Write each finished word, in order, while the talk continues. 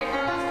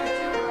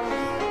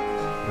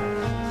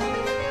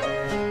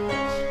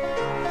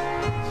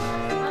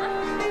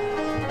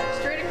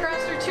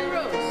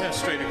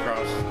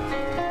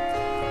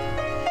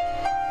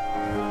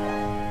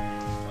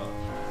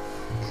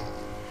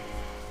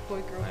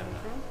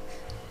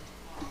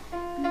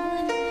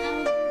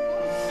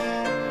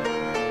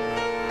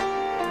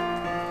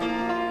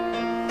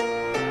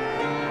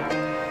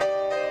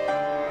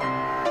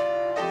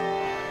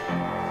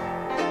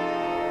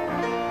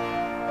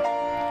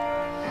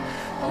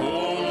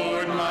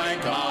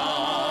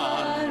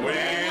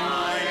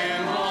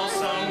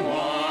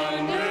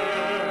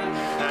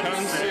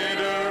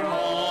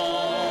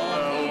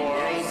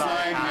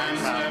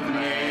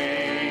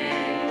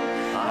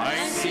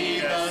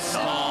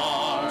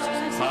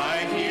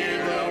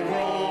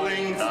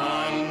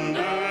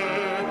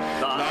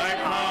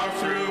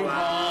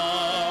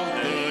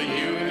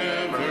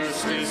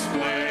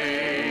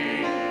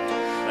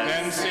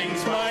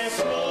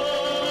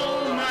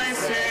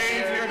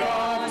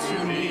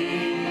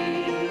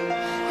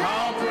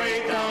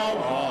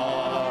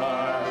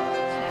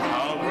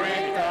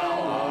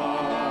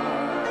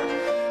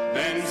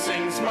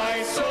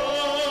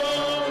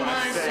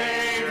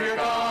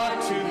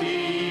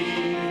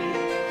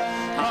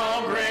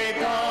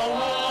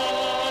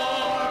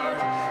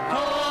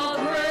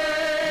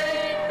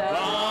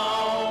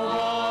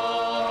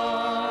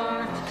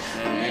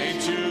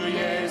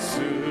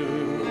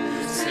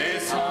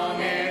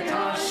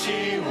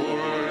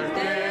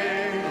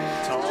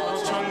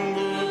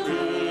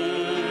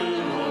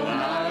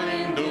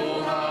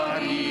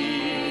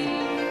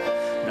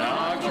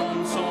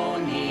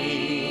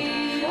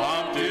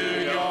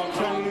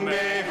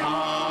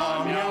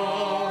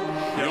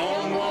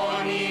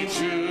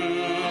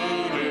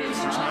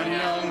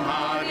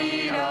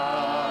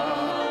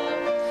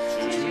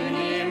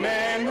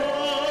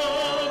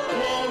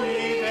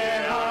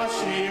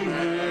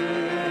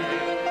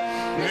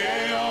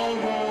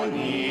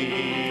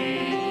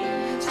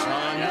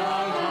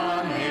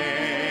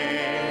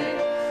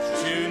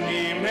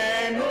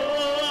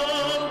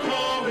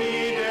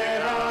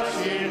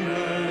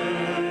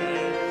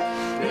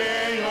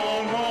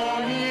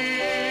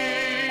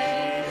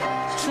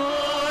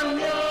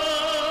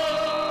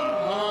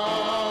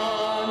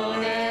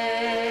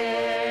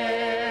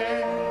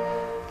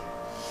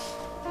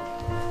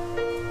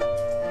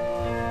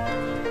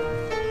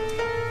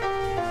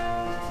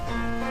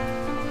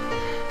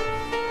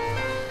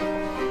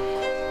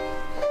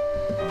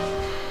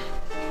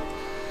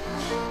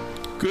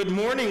Good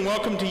morning.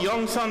 Welcome to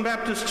Yongsan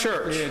Baptist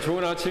Church. 예,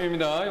 좋은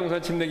아침입니다.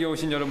 용산 침례교회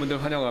오신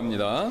여러분들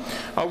환영합니다.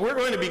 We're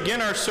going to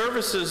begin our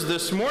services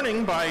this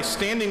morning by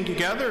standing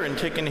together and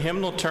taking a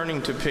hymnal,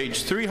 turning to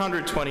page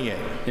 328.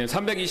 예,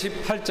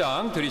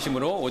 328장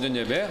드리심으로 오전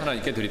예배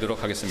하나님께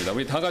드리도록 하겠습니다.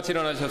 우리 다 같이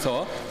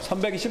일어나셔서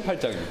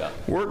 328장입니다.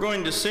 We're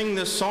going to sing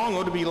this song,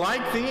 Oh to be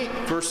like thee,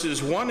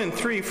 verses 1 and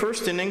 3,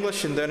 first in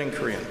English and then in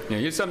Korean. 예,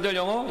 1~3절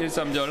영어,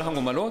 1~3절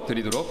한국말로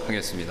드리도록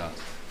하겠습니다.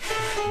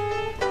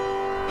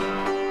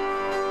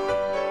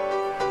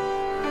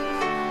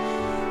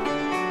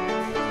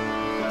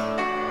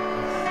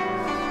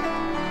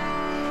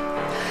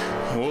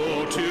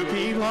 To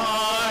be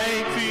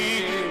like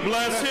thee,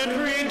 blessed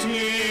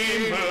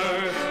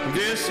Redeemer,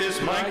 this is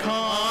my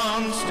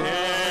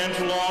constant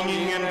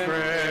longing and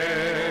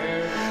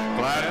prayer.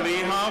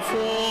 Gladly I'll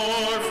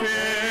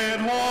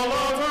forfeit all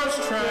of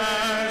earth's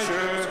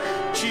treasures,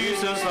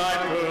 Jesus thy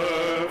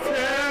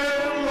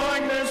perfect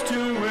likeness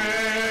to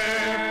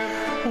wear.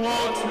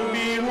 Oh, to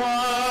be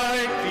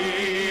like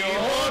thee,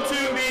 oh,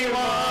 to be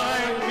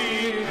like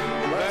thee,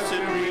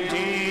 blessed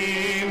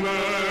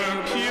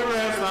Redeemer, pure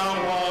as thou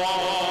art.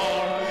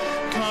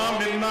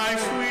 Come in thy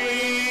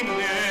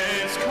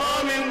sweetness,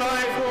 come in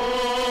thy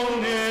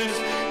fullness,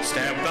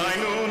 stamp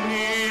thine own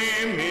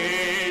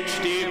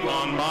image deep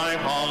on my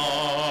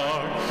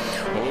heart.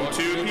 Oh,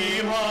 to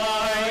be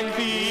like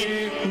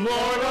thee,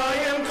 Lord, I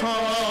am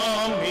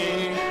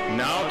coming,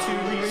 now to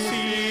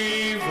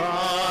receive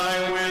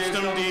thy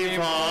wisdom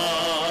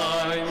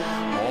divine.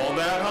 All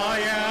that I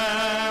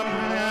am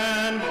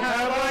and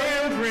have I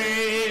am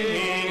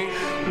bringing,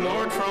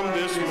 Lord, from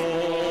this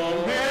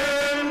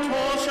moment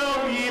all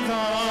shall be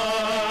thine.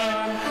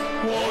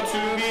 Oh,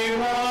 to be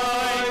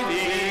like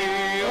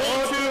thee,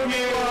 oh, to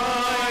be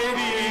like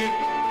thee,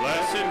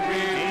 blessed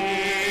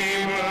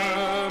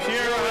Redeemer,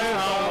 pure as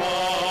thou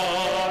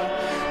art.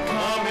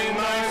 Come in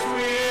thy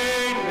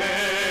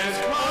sweetness,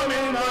 come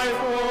in thy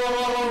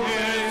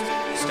fullness,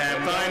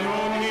 stamp thine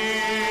own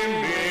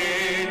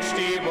image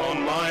deep on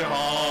my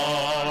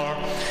heart.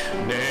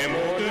 내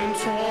모든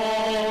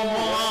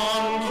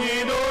소원,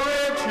 기도의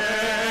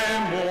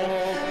제목,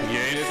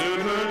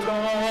 예수를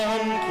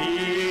닮기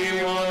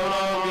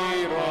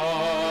원하노라.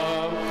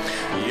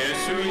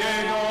 예수의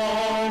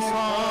영상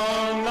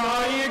나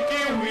잊기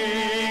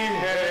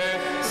위해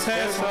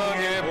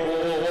세상에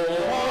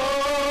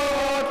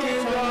보았기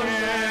전에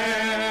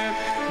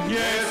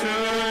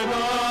예수를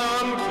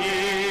닮기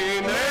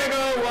내가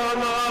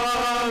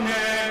원하네.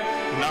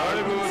 날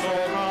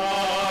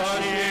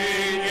구속하신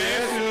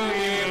예수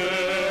이름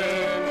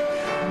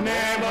내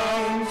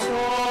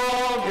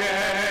마음속에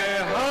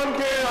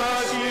함께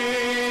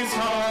하시사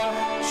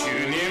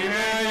주님의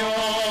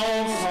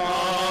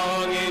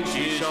영상이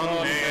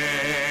지셨네.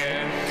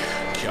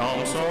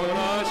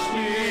 겸손하시고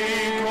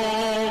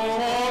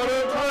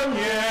거룩하신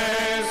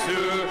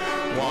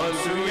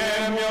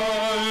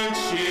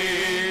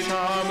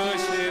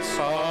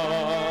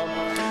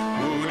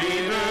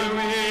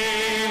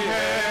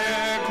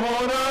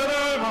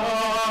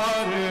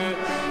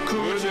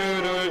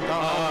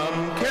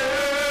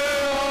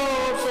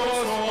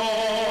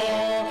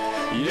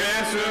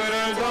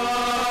예수를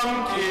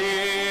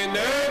닮기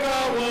내가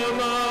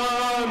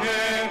원하네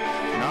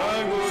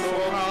날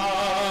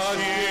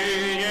구속하신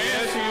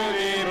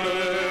예수님을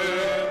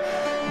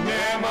내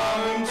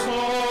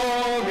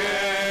마음속에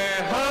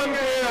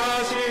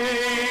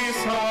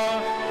함께하시사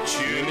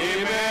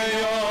주님의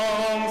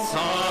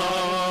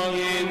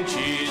영상인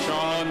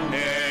지셨네.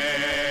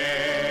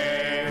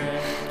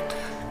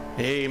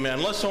 Amen.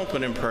 Let's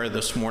open in prayer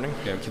this morning.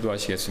 네,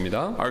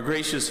 기도하시겠습니다. Our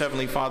gracious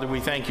Heavenly Father, we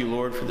thank you,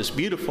 Lord, for this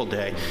beautiful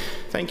day.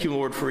 Thank you,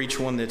 Lord, for each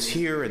one that's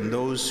here and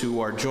those who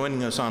are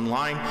joining us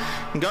online.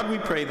 And God, we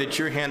pray that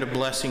your hand of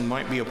blessing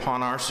might be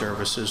upon our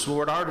services.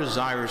 Lord, our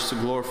desire is to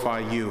glorify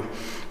you.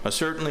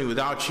 Certainly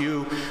without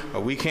you,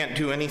 we can't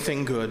do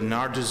anything good. And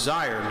our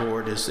desire,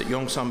 Lord, is that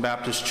Yongsan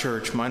Baptist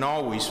Church might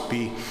always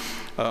be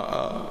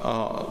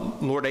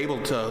Lord,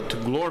 able to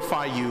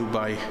glorify you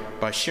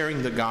by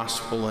sharing the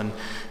gospel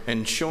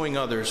and showing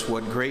others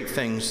what great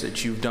things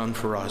that you've done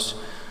for us.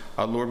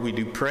 Lord, we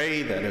do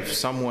pray that if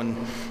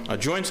someone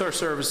joins our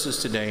services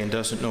today and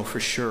doesn't know for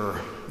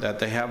sure that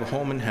they have a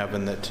home in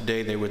heaven, that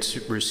today they would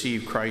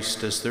receive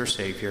Christ as their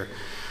Savior.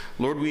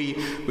 Lord,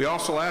 we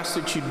also ask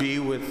that you'd be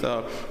with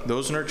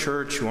those in our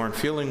church who aren't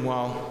feeling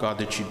well. God,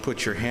 that you'd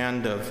put your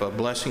hand of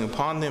blessing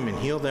upon them and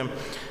heal them.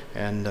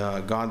 And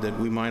God, that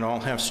we might all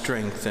have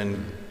strength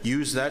and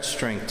use that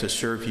strength to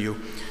serve you.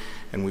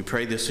 And we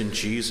pray this in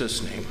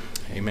Jesus' name.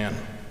 Amen.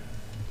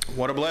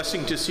 What a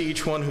blessing to see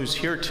each one who's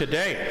here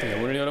today. 네,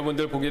 오늘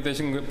여러분들 보게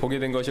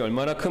된 것이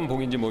얼마나 큰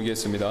복인지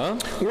모르겠습니다.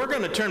 We're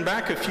going to turn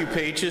back a few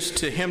pages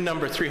to hymn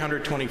number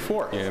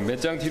 324. 예, 몇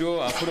장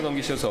뒤로 앞으로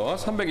넘기셔서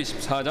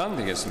 324장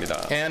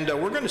되겠습니다. And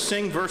we're going to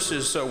sing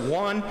verses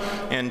 1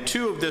 and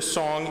 2 of this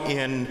song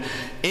in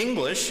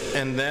English,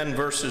 and then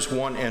verses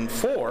 1 and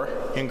 4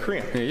 in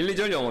Korean. 예, 1,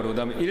 2절 영어로,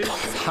 그다음에 1,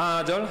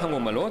 4절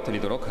한국말로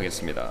드리도록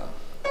하겠습니다.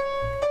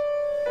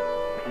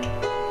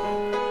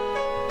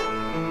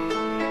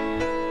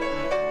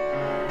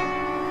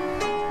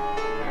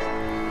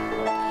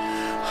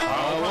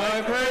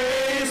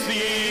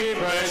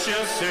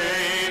 Precious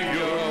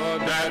Savior,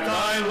 that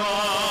thy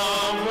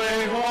love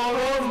lay hold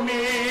of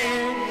me,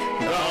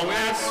 thou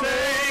hast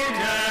saved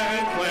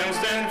and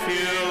cleansed and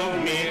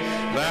filled me,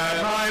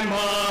 that I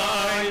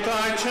might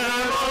thy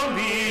channel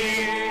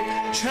be.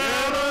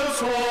 Channels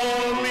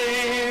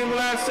holy,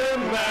 blessed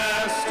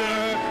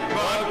Master,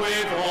 but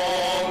with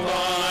all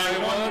thy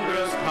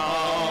wondrous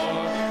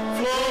power,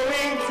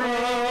 flowing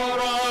through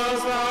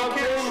us, thou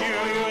canst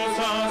use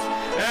us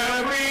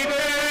every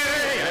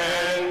day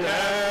and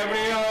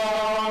every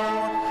hour.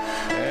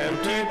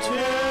 Empty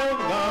till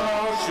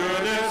thou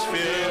shouldest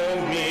fill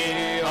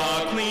me, a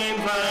clean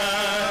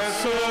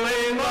vessel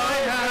in thy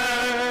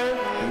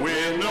hand,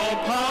 with no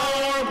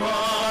power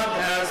but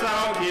as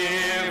thou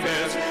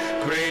givest,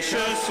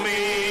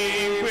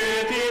 graciously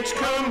with each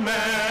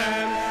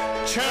command.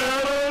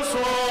 Channels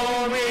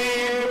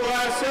holy,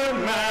 blessed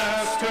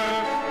Master,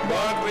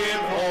 but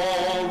with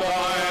all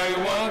thy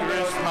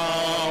wondrous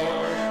power,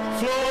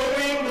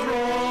 flowing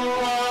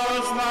through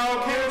us, thou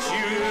canst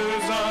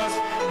use us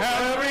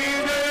every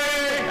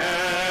day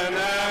and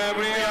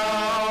every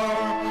hour.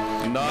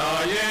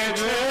 나의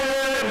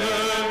죄를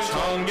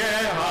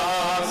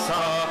청개하사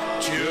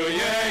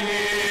주의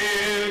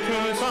일꾼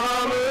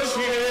삼으신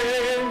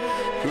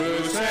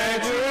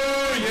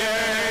구세주의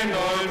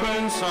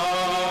넓은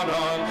사랑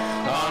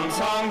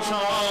항상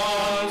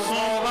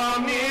찬송합니다.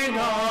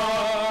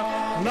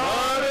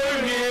 나를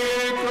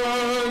일꾼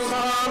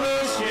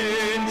삼으신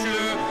주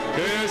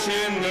크신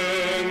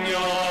능력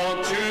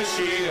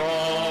주시어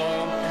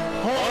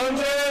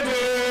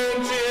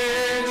언제든지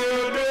주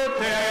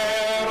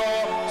뜻대로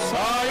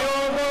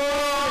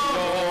사용하여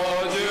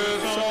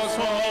주소서.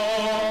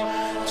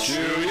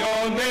 주여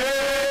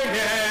내게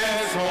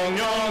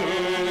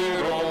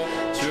성령으로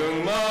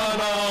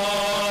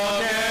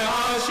충만하게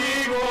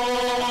하시고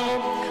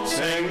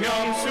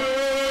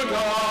생명수가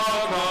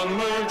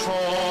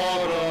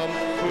강물처럼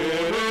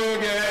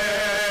흐르게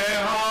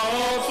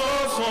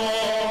하옵소서.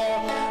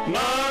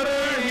 나를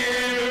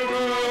일꾼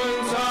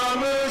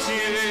삼으신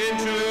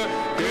주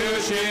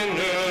크신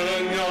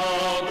능력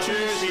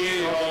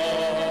주시어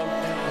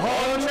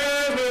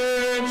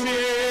언제든지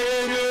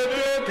주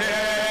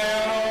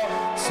뜻대로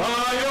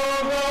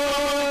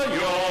사용하여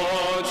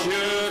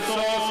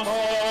주소서.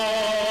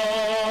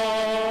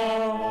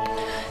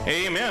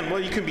 Amen.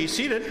 Well, you can be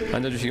seated.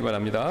 앉아주시기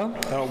바랍니다.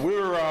 We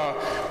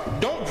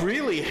don't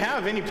really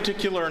have any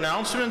particular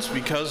announcements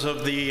because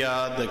of the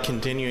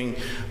continuing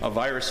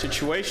virus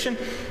situation.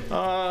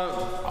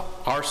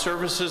 Our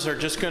services are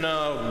just going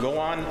to go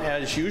on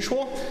as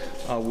usual.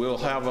 We'll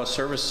have a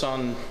service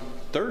on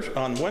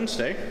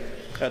Wednesday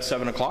at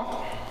 7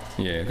 o'clock.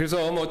 예,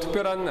 그래서 뭐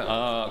특별한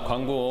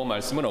광고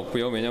말씀은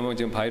없고요. 왜냐하면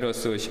지금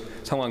바이러스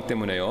상황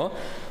때문에요.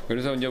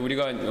 그래서 이제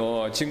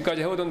우리가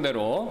지금까지 해오던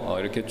대로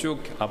이렇게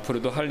쭉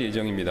앞으로도 할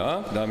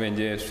예정입니다. 그다음에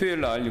이제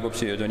수요일 날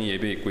 7시에 여전히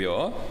예배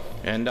있고요.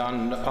 And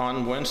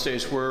on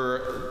Wednesdays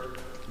we're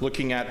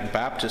looking at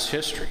Baptist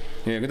history.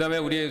 예, 그다음에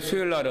우리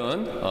수요일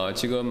날은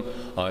지금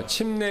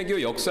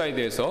침례교 역사에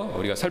대해서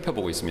우리가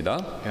살펴보고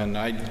있습니다. And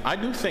I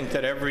do think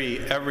that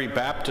every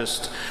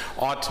Baptist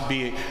ought to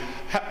be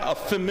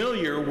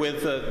familiar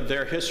with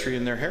their history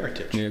and their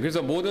heritage. 예,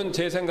 그래서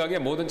제 생각에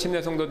모든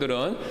침례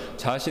성도들은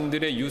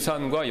자신들의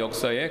유산과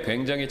역사에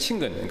굉장히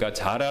친근, 그러니까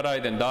잘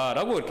알아야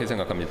된다라고 그렇게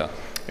생각합니다.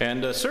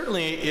 And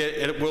certainly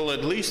it will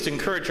at least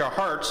encourage our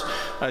hearts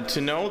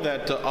to know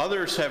that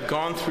others have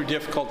gone through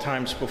difficult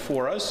times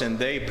before us and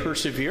they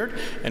persevered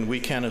and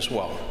we can as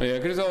well. 예,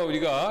 그래서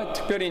우리가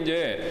특별히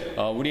이제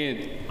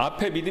우리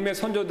앞에 믿음의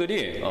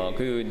선조들이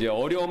그 이제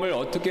어려움을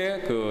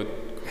어떻게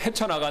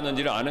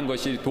헤쳐나가는지를 아는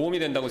것이 도움이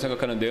된다고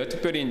생각하는데요.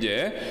 특별히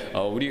이제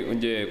우리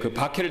이제 그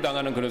박해를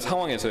당하는 그런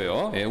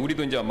상황에서요. 예,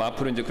 우리도 이제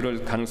앞으로 이제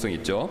그럴 가능성이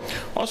있죠.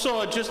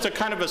 Also, just a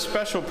kind of a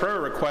special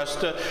prayer request.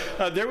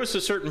 There was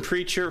a certain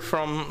preacher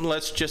from,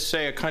 let's just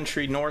say, a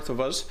country north of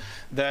us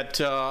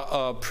that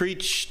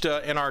preached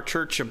in our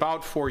church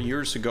about 4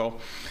 years ago,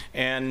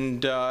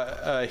 and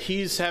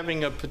he's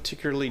having a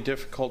particularly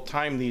difficult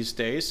time these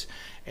days.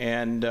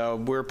 And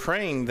we're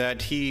praying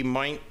that he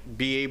might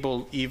be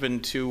able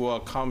even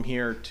to come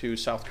here to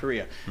South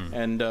Korea.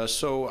 And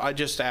so I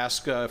just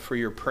ask for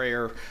your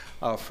prayer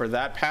for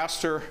that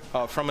pastor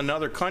from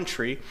another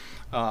country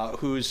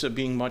who's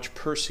being much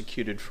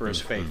persecuted for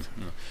his faith.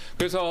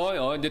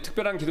 그래서 이제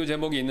특별한 기도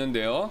제목이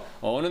있는데요.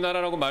 어느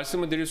나라라고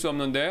말씀을 드릴 수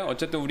없는데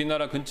어쨌든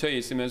우리나라 근처에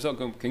있으면서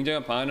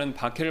굉장히 많은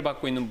박해를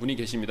받고 있는 분이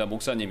계십니다.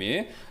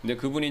 목사님이. 근데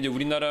그분이 이제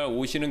우리나라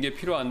오시는 게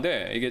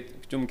필요한데 이게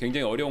좀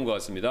굉장히 어려운 것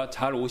같습니다.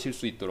 잘 오실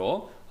수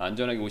있도록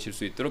안전하게 오실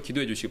수 있도록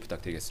기도해 주시기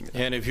부탁드리겠습니다.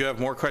 And if you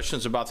have more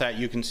questions about that,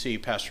 you can see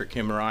Pastor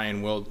Kim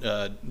Ryan will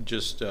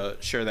just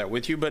share that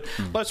with you. But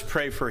let's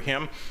pray for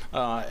him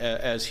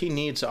as he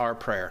needs our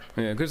prayer.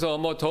 예, 그래서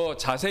뭐 더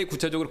자세히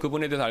구체적으로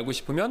그분에 대해서 알고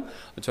싶으면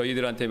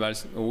저희들한테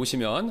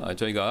오시면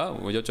저희가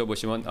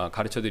여쭤보시면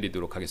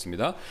가르쳐드리도록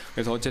하겠습니다.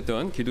 그래서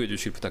어쨌든 기도해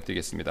주시기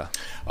부탁드리겠습니다.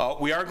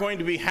 We are going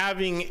to be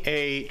having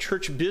a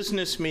church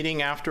business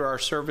meeting after our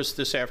service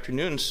this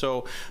afternoon.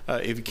 So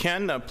if you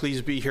can,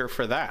 please be here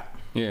for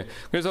that. 예,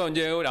 그래서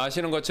이제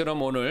아시는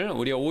것처럼 오늘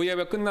우리 오후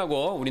예배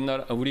끝나고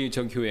우리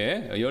저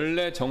교회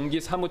연례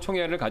정기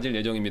사무총회를 가질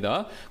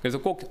예정입니다. 그래서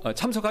꼭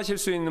참석하실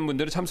수 있는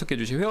분들은 참석해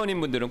주시고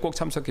회원인 분들은 꼭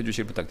참석해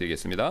주시길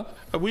부탁드리겠습니다.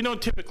 We don't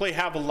typically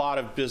have a lot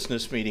of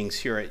business meetings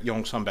here at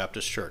Yongsan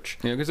Baptist Church.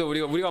 예, 그래서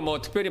우리가 뭐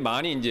특별히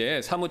많이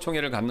이제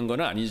사무총회를 갖는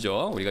건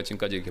아니죠. 우리가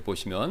지금까지 이렇게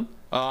보시면.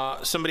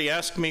 Somebody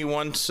asked me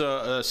once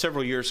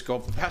several years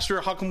ago, Pastor,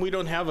 how come we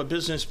don't have a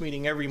business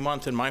meeting every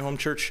month? In my home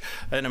church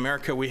in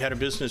America, we had a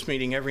business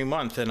meeting every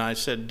month. And I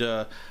said,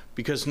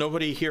 because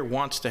nobody here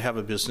wants to have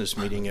a business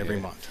meeting every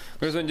month.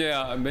 그래서 이제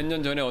몇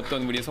년 전에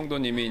어떤 우리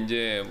성도님이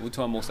이제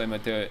우트만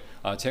목사님한테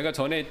제가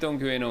전에 있던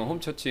교회는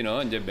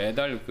홈처치는 이제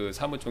매달 그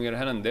사무총회를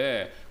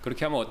하는데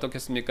그렇게 하면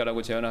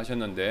어떻겠습니까라고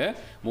제안하셨는데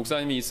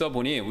목사님이 있어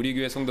보니 우리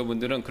교회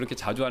성도분들은 그렇게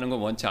자주 하는 거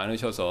원치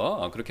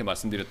않으셔서 그렇게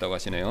말씀드렸다고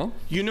하시네요.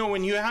 You know,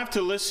 when you have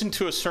to listen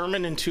to a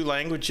sermon in 2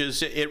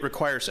 languages, it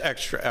requires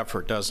extra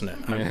effort, doesn't it?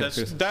 I mean,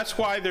 that's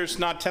why there's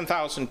not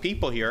 10,000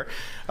 people here,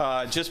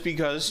 just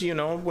because, you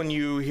know, when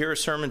you hear a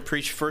sermon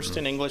preached first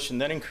in English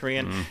and then in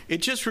Korean,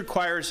 it just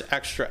requires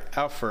extra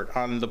effort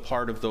on the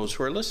part of those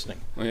who are listening.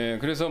 예,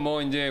 그래서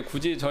뭐 이제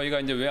굳이 저희가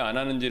이제 왜 안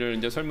하는지를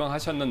이제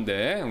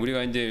설명하셨는데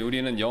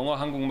우리는 영어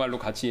한국말로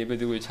같이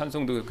예배드리고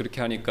찬송도 그렇게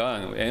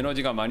하니까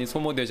에너지가 많이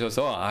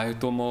소모되셔서 아유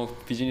또 뭐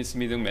비즈니스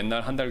미팅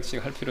맨날 한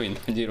달씩 할 필요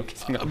있는지 이렇게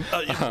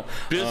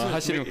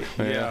하시는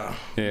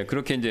예,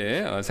 그렇게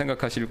이제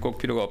생각하실 꼭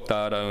필요가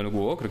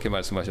없다라고 그렇게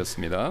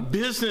말씀하셨습니다.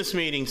 Business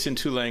meetings in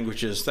 2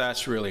 languages,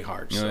 that's really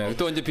hard. So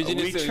또 이제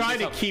비즈니스 we try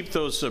to keep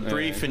those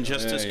brief and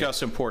just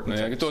discuss important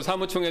things. 또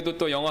사무총회도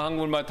또 영어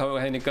한국말 더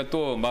하니까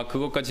또 막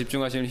그것까지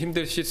집중하시면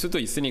힘드실 수도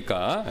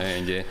있으니까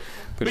이제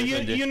But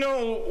you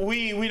know,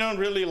 we don't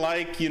really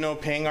like, you know,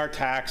 paying our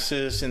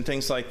taxes and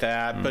things like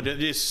that. But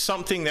it is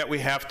something that we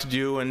have to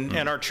do,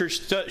 and our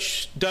church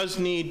does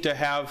need to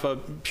have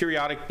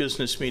periodic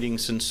business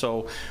meetings. And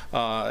so,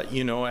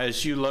 you know,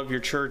 as you love your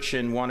church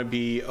and want to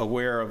be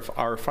aware of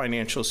our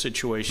financial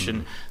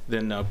situation,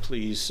 then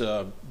please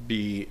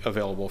be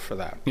available for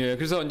that. 예,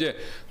 그래서 이제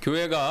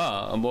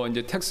교회가 뭐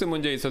이제 텍스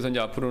문제에 있어서 이제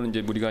앞으로는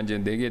이제 우리가 이제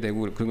내게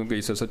되고 그런 게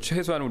있어서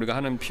최소한 우리가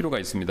하는 필요가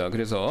있습니다.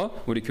 그래서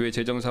우리 교회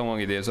재정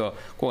상황에 대해서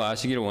꼭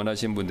아시기를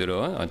원하시는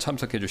분들은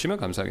참석해 주시면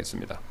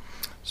감사하겠습니다.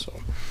 So,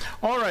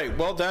 all right.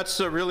 Well, that's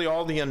really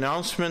all the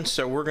announcements.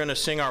 We're going to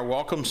sing our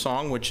welcome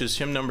song, which is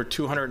hymn number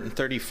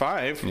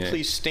 235. 예.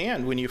 Please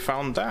stand when you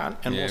found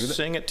that, and 예, we'll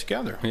sing it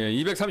together. 예,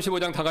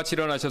 235장 다 같이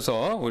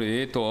일어나셔서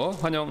우리 또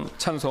환영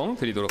찬송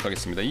드리도록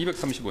하겠습니다.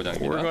 235장입니다.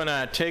 We're going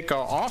to take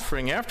our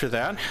offering after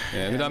that.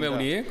 예, 그다음에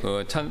우리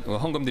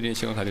헌금 드리는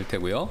시간 가질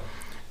테고요.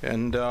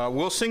 And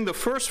we'll sing the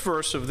first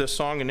verse of this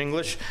song in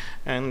English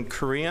and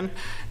Korean,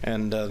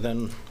 and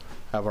then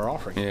have our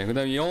offering. 예,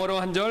 그다음에 영어로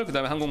한 절,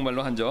 그다음에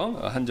한국말로 한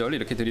절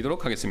이렇게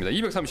드리도록 하겠습니다.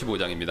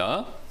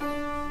 235장입니다.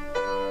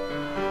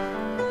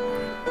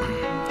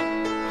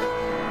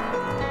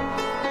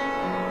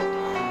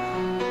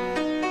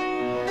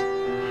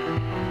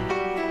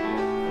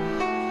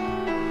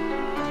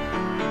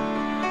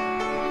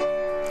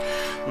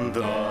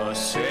 The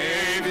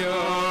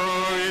Savior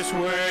is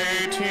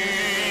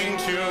waiting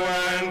to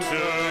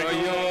enter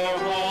your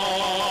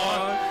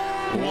heart.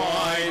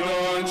 Why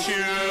don't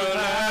you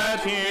let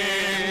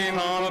him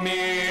come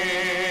in?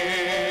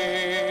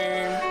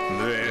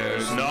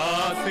 There's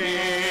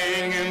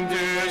nothing in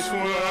this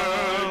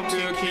world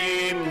to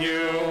keep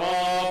you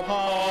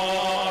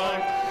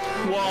apart.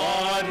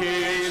 What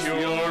is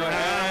your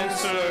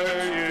answer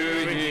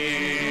to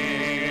him?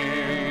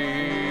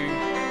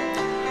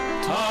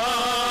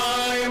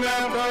 Time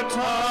after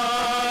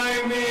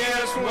time he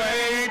has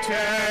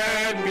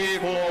waited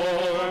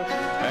before,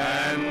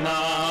 and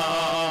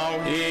now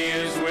he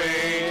is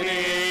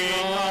waiting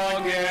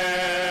again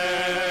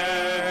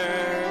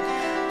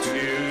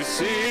to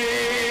see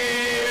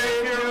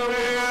if you're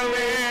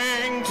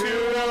willing to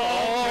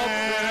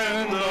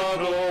open the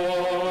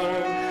door.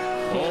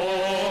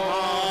 Oh,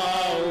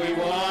 how he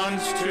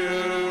wants to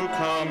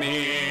come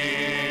in.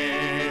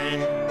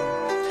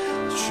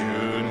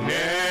 주님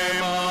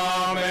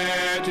맘에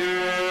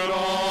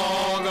들어가시려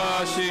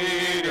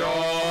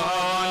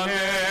하네.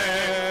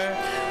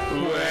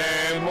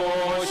 왜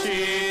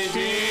모시지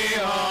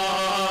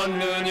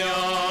않느냐.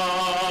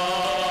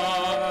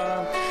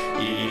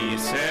 이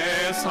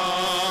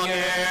세상에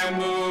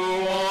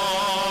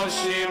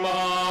무엇이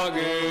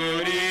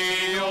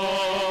막으리요.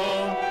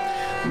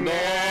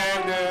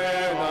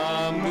 너에게만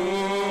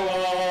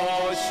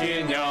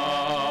무엇이냐.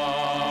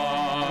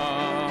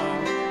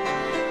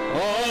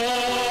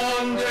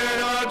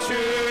 언제나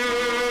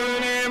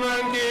주님은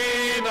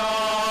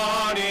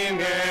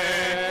기다리네.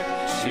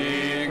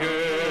 지금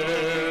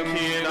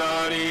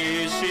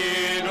기다리시도다.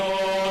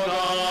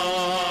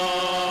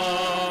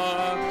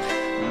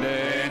 내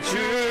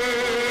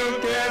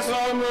주께서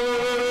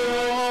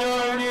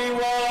무엇이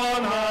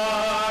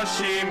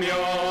원하시며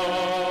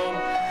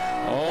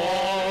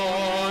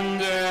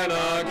언제나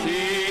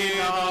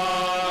기다리네.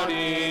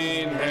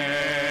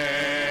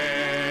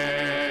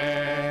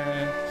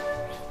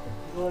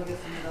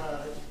 기도하겠습니다.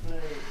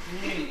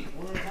 주님,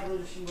 오늘 하루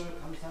주신 걸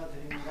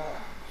감사드립니다.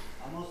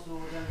 아모스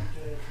 5장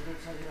 6절에 주를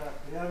찾으라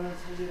그리하면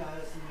살리라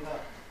하였습니다.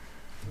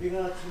 우리가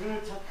주를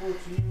찾고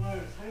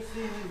주님을 살 수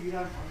있는 유일한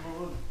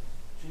방법은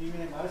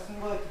주님의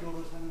말씀과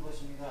기도로 사는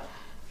것입니다.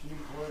 주님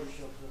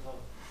도와주시옵소서.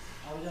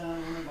 아버지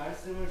하나님, 오늘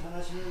말씀을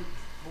전하시는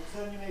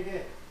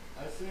목사님에게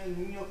말씀의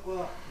능력과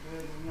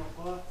기도의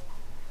능력과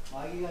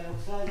마귀가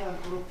역사하지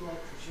않도록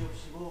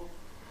도와주시옵시고,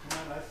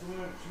 정말 말씀을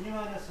주님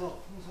안에서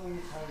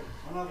풍성히 잘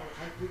전하고 잘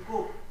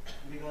듣고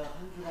우리가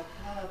한 주가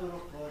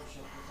편안하도록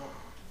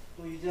도와주시옵소서. 또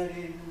이 자리에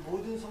있는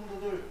모든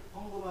성도들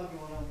헌금하기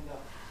원합니다.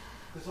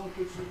 그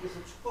손길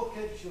주님께서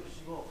축복해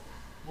주시옵시고,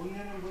 못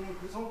내는 분은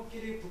그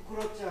손길이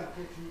부끄럽지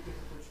않게 주님께서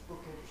또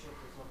축복해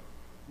주시옵소서.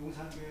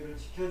 용산교회를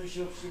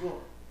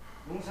지켜주시옵시고,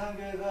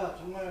 용산교회가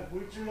정말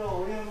물질로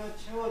어려움을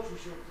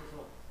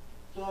채워주시옵소서.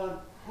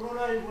 또한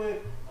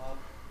코로나19에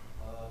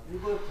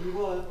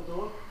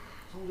불구하고도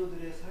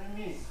성도들의 삶이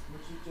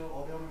물질적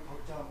어려움을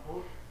겪지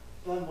않고,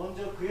 또한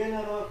먼저 그의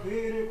나라와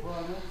그의 일을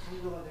구하는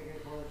성도가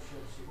되게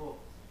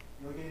도와주시옵시고,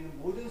 여기에 있는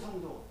모든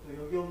성도, 또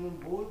여기 없는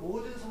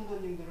모든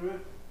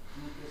성도님들을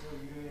주님께서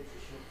위로해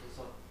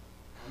주시옵소서.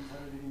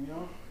 감사를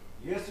드리며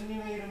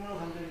예수님의 이름으로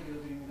간절히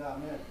기도드립니다.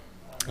 아멘.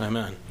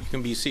 Amen. You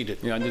can be seated.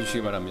 예,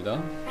 앉아주시기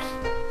바랍니다.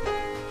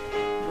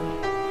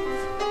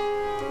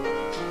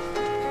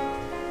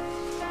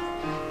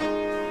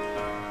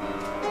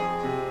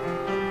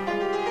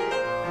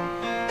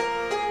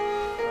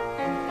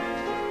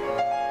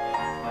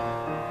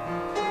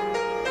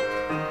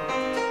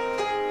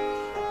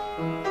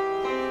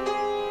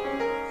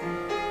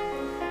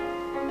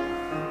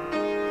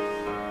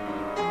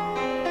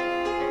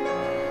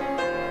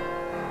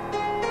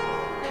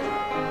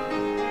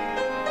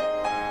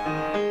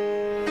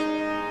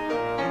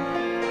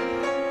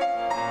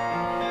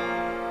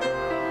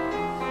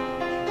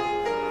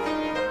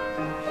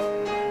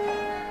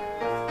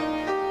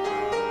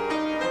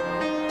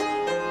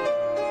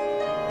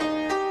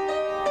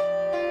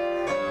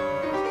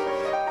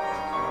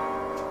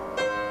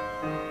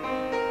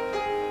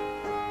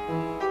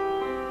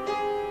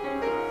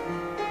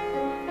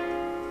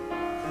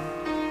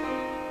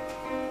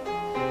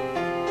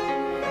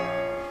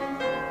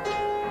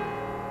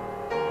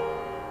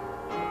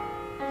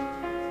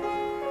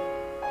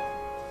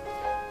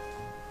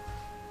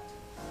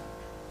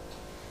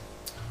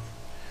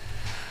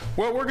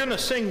 Well, we're going to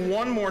sing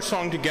one more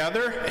song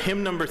together,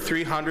 hymn number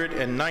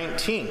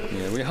 319.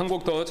 예, 우리 한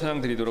곡 더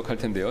찬양 드리도록 할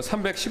텐데요.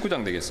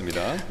 319장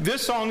되겠습니다.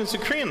 This song is a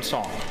Korean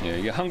song. 예,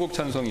 이게 한국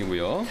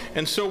찬송이고요.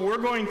 And so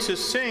we're going to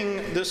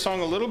sing this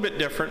song a little bit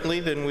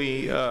differently than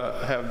we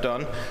have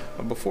done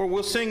before.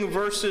 We'll sing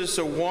verses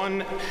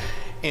 1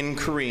 in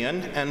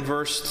Korean and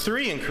verse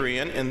 3 in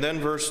Korean and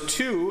then verse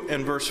 2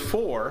 and verse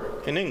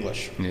 4 in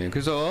English. 네,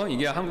 그래서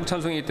이게 한국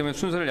찬송이기 때문에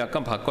순서를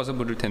약간 바꿔서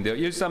부를 텐데요.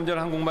 1, 3절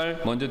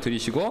한국말 먼저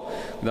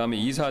드리시고 그다음에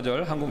 2,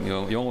 4절 한국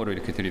영어로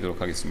이렇게 드리도록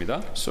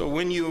하겠습니다. So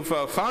when you've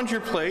found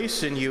your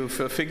place and you've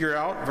figured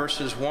out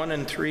verses 1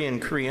 and 3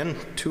 in Korean,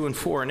 2 and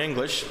 4 in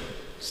English,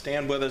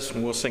 stand with us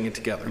and we'll sing it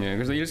together. 예,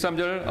 그래서 1,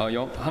 3절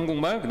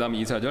한국말, 그다음에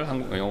 2,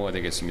 4절 영어가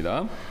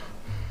되겠습니다.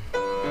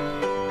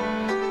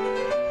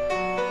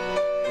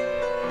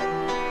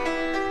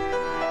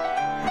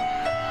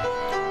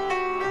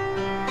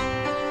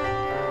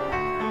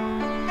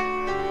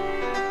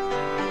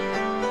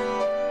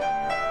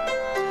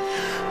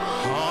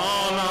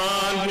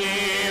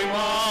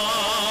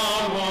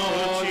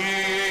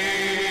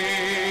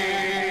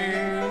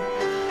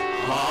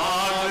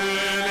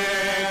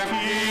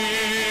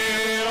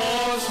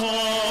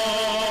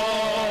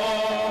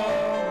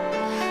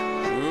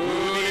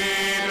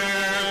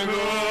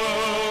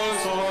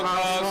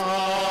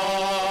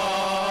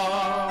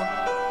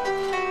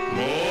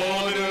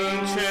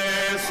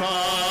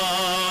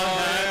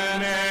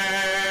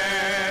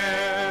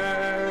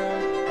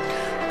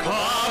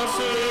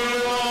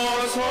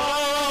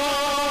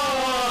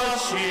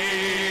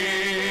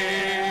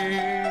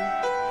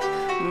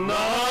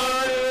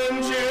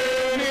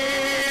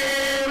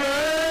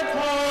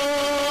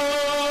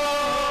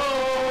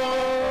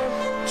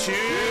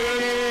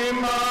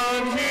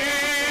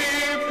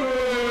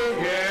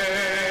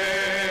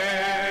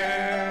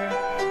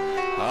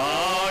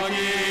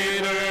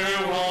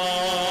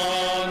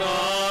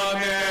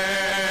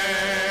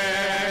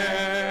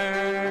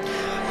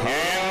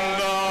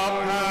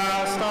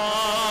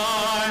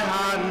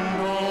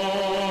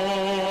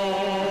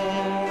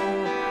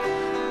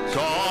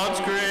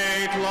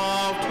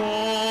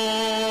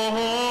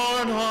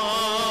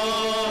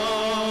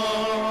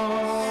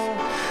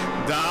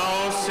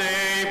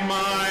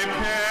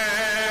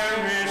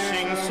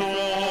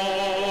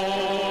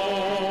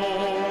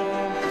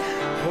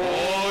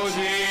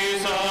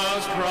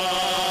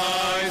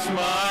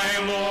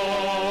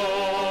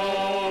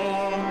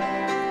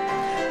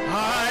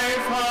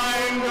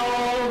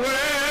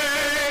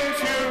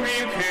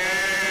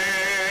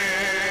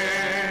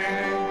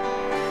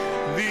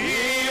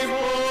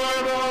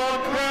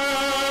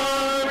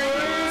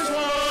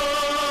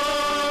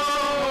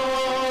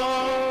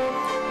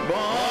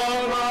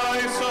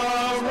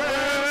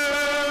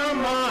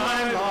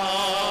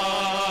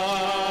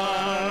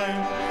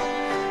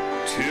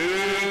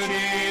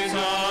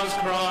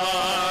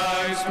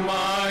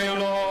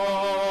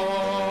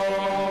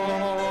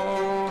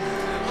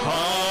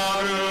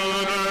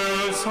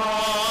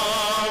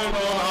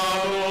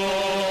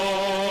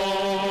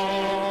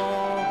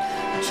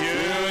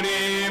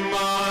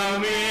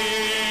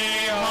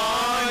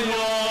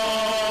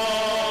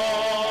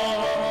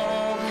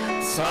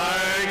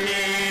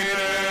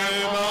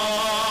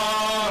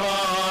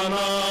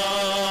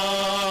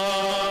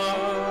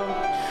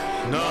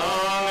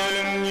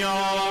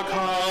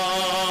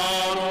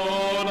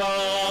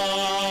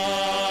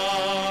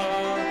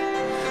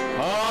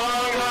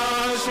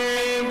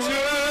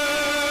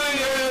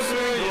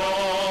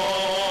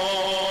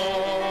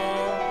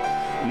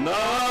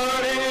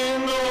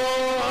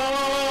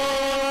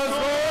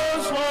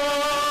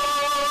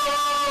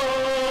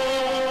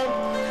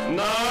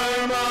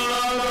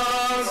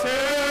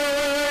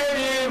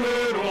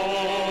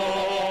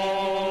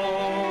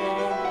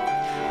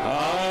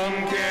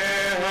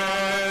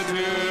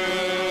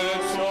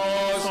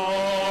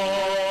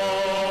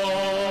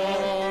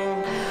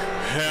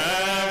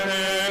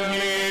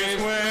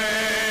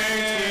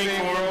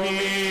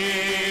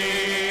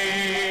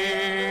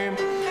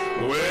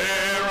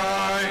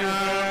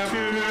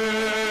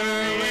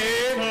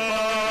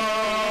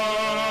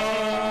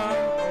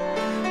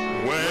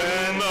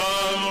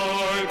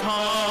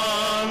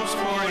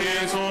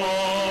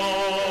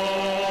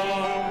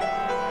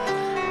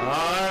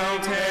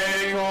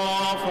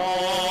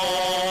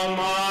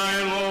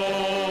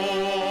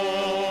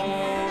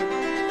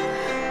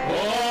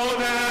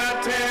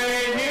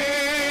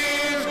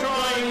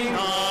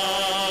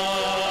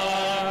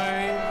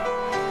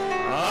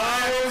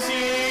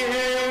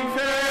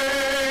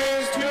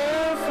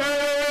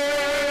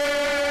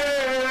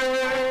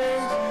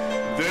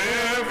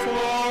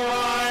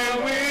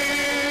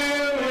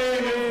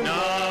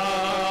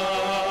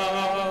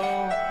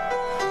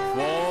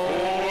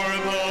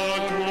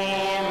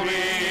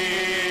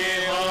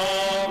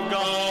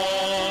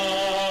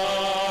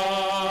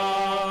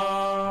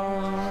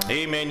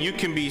 Amen. You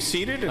can be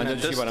seated, and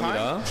at this 앉아주시기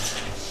바랍니다.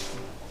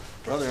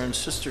 time, brother and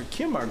sister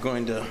Kim are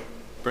going to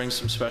bring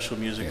some special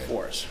music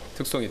for us.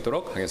 특송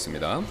있도록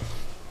하겠습니다.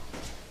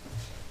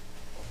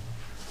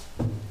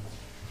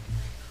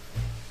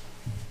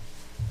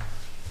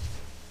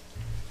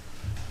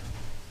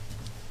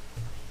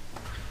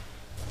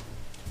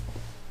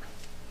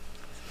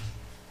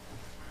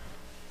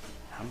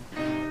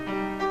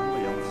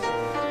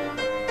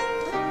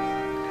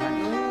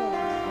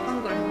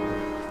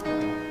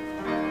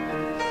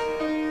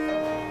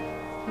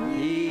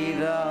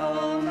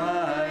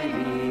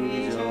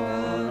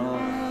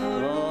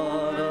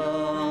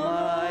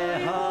 my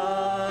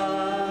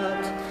heart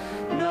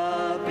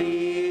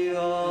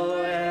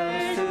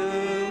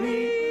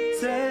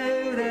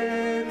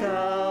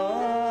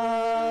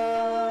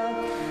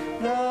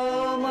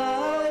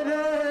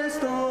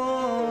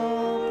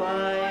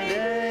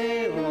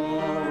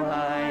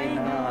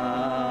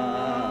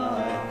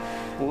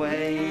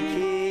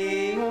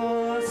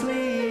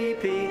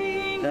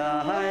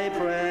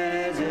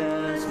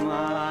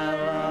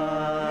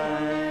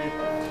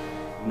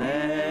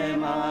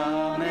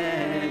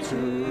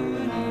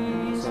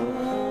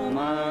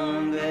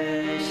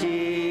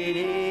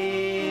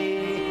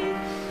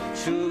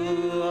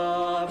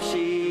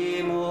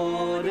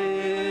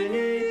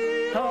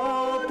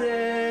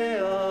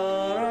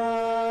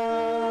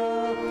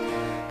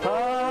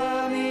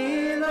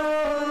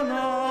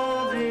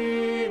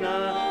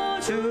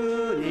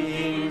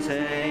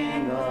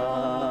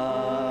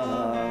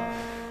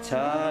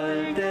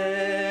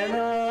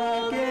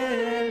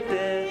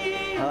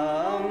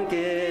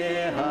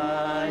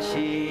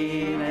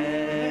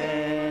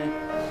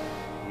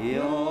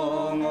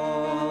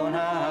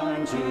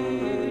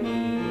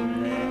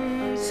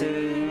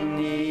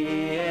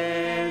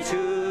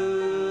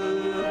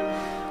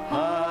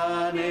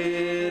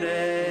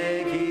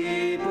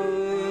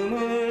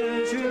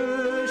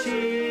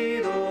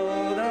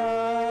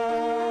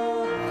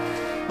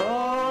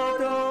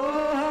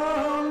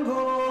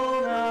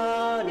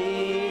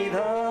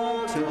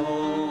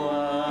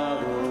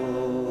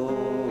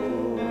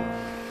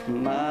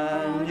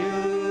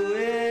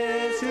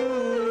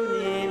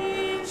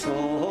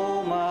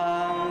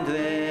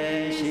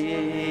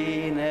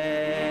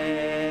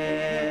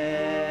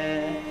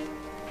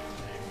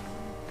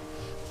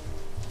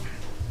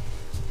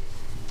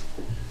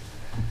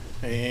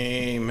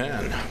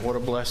Amen. What a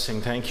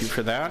blessing. Thank you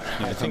for that.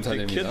 I think the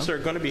감사드립니다. kids are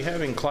going to be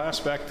having class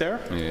back there.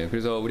 예,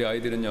 그래서 우리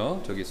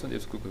아이들은요 저기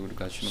선제스쿨 그걸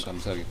가시면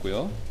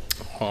감사하겠고요.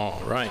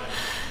 All right.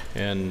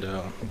 And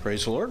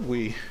praise the Lord,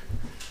 we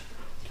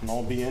can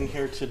all be in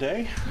here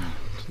today.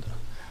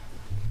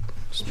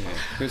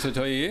 그래서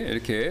저희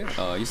이렇게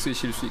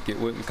있으실 수 있게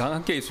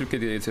함께 있을 게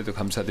대해서도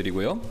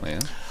감사드리고요. 예.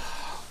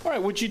 All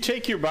right, would you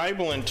take your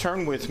Bible and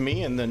turn with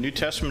me in the New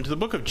Testament to the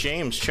book of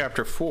James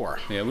chapter 4.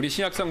 예, 우리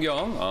신약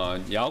성경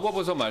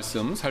야고보서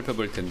말씀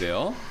살펴볼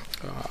텐데요.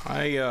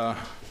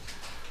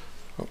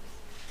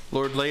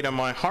 Lord laid on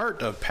my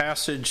heart a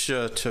passage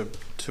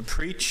to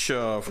preach,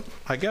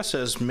 I guess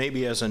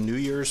maybe as a New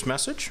Year's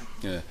message.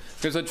 예,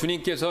 그래서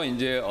주님께서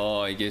이제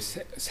이게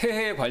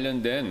새해에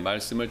관련된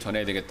말씀을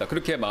전해야 되겠다.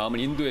 그렇게 마음을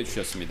인도해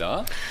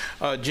주셨습니다.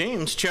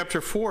 James chapter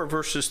 4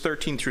 verses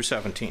 13 through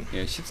 17.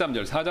 예,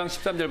 13절, 4장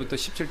 13절부터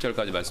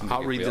 17절까지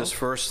I'll read 말씀드리겠고요. this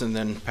first and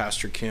then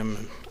Pastor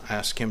Kim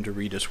ask him to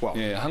read as well.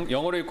 예,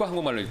 영어로 읽고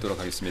한국말로 읽도록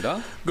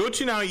하겠습니다. Go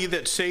to now ye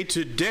that say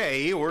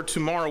today or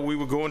tomorrow we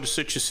will go into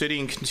such a city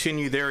and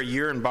continue there a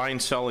year and buy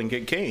and sell and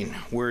get gain,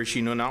 whereas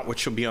ye know not what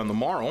shall be on the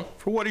morrow.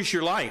 For what is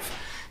your life?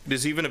 It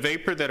is even a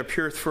vapor that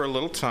appeareth for a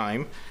little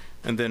time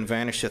and then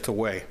vanisheth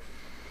away.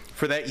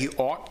 For that ye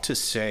ought to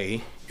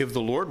say, if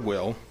the Lord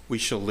will, we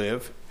shall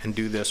live and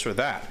do this or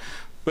that.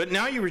 But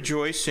now ye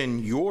rejoice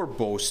in your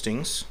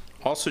boastings.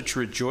 All such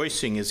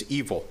rejoicing is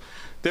evil.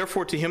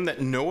 Therefore to him that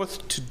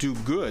knoweth to do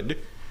good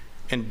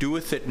and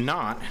doeth it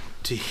not,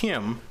 to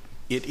him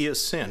it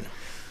is sin.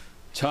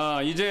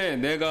 자 이제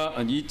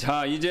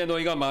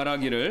너희가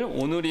말하기를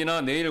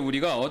오늘이나 내일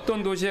우리가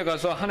어떤 도시에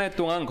가서 한 해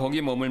동안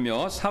거기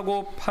머물며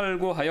사고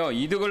팔고 하여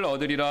이득을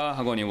얻으리라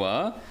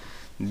하거니와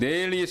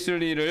내일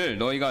있을 일을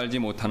너희가 알지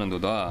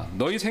못하는도다.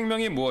 너희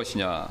생명이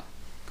무엇이냐?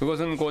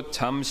 그것은 곧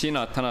잠시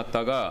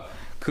나타났다가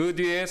그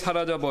뒤에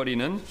사라져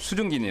버리는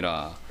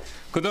수증기니라.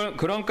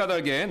 그런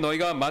까닭에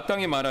너희가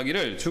마땅히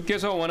말하기를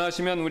주께서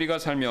원하시면 우리가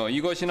살며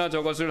이것이나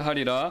저것을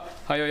하리라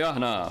하여야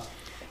하나.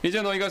 이제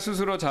너희가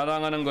스스로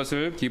자랑하는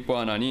것을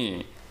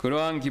기뻐하나니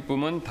그러한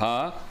기쁨은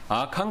다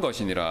악한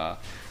것이니라.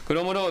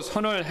 그러므로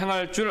선을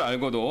행할 줄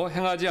알고도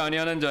행하지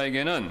아니하는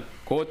자에게는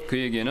곧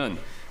그에게는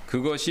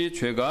그것이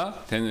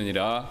죄가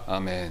되느니라.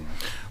 아멘.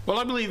 Well,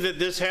 I believe that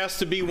this has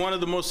to be one of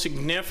the most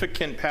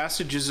significant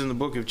passages in the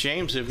book of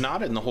James, if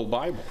not in the whole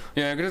Bible.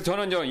 예, 그래서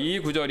저는 이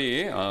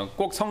구절이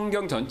꼭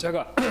성경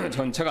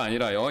전체가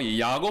아니라요. 이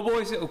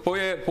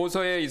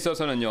야고보서에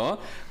있어서는요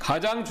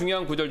가장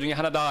중요한 구절 중에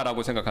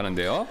하나다라고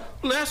생각하는데요.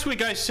 Last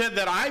week I said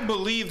that I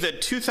believe that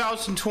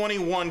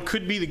 2021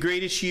 could be the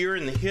greatest year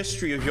in the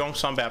history of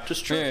Yongsan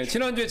Baptist 예, Church.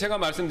 지난주에 제가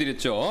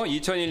말씀드렸죠.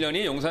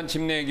 2001년이 용산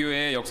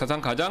침례교회의 역사상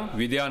가장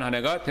위대한 한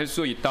해가 될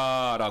수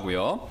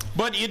있다라고요.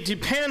 But it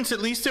depends,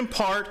 at least in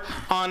part,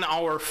 on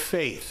our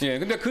faith. 예,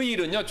 근데 그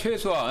일은요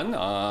최소한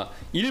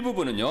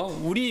일부분은요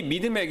우리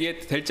믿음에게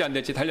될지 안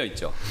될지 달려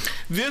있죠.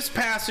 This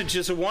passage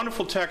is a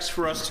wonderful text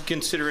for us to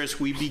consider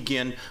as we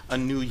begin a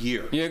new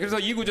year. 예, 그래서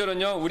이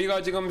구절은요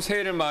우리가 지금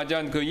새해를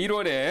맞이한 그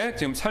 1월에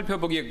지금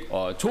살펴보기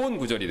좋은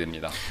구절이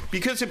됩니다.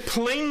 Because it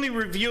plainly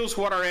reveals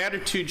what our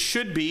attitude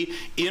should be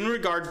in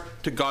regard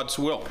to God's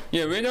will.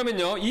 예,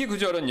 왜냐면요 이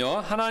구절은요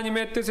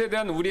하나님의 뜻에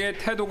대한 우리의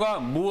태도가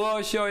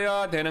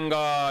무엇이어야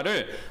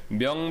되는가를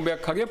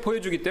명백하게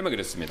보여주기 때문에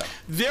그렇습니다.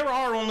 There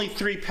are only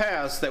three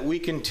paths that we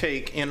can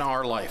take in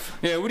our life.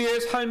 예,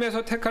 우리의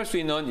삶에서 택할 수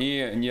있는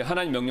이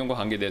하나님 명령과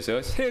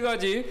관계돼서 세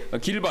가지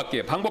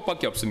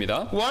방법밖에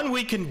없습니다. One,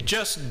 we can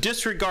just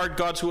disregard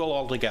God's will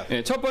altogether.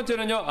 예, 첫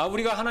번째는요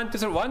우리가 하나님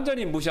뜻을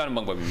완전히 무시하는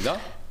방법입니다.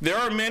 There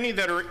are many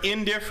that are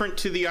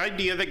indifferent to the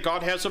idea that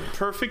God has a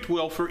perfect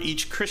will for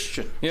each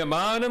Christian. 예,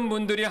 많은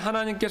분들이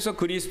하나님께서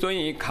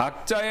그리스도인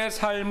각자의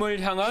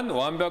삶을 향한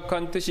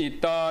완벽한 뜻이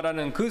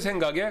있다라는 그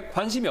생각에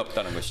관심이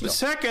없다는 것이죠.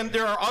 Second,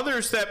 there are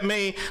others that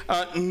may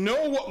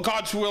know what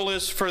God's will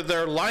is for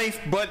their life,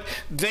 but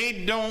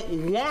they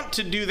don't want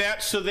to do that,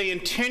 so they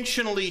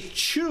intentionally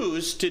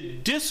choose to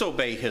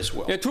disobey His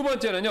will. 예, 두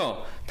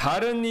번째는요.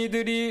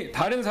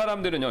 다른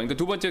사람들은요. 그러니까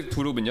두 번째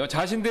그룹은요.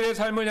 자신들의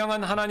삶을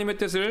향한 하나님의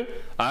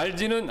뜻을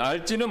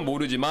알지는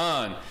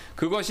모르지만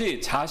그것이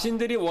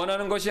자신들이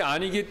원하는 것이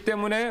아니기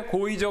때문에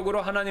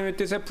고의적으로 하나님의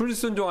뜻에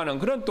불순종하는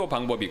그런 또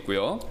방법이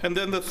있고요. And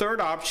then the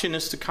third option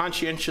is to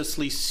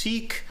conscientiously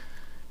seek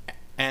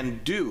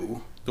and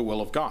do the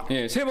will of God.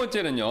 예, 세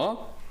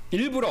번째는요.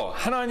 일부러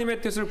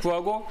하나님의 뜻을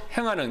구하고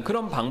행하는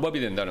그런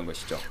방법이 된다는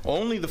것이죠.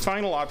 Only the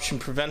final option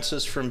prevents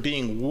us from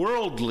being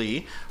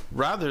worldly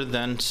rather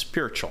than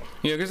spiritual.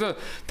 예, 그래서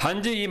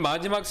단지 이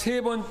마지막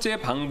세 번째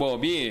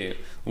방법이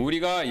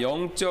우리가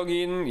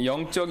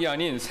영적이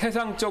아닌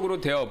세상적으로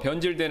되어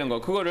변질되는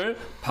것, 그거를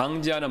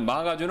방지하는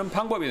막아주는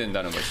방법이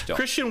된다는 것이죠.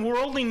 Christian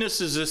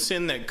worldliness is a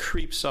sin that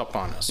creeps up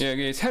on us.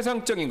 예,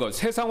 세상적인 것,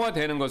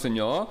 세상화되는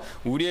것은요,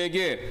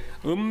 우리에게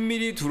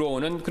은밀히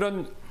들어오는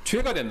그런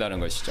죄가 된다는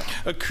것이죠.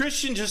 A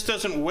Christian just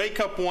doesn't wake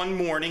up one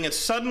morning and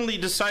suddenly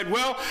decide,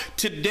 well,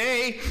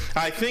 today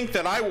I think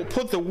that I will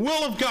put the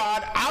will of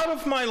God out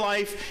of my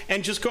life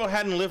and just go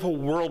ahead and live a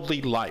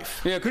worldly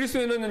life. 예,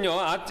 그리스도인은요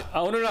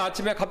오늘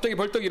아침에 갑자기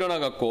벌떡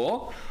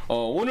일어나갖고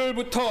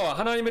오늘부터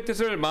하나님의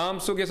뜻을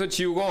마음속에서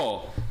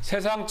지우고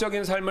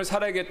세상적인 삶을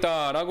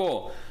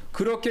살아야겠다라고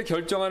그렇게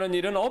결정하는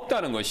일은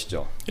없다는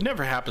것이죠. It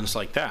never happens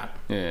like that.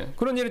 예,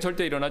 그런 일은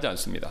절대 일어나지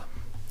않습니다.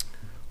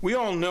 We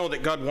all know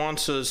that God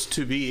wants us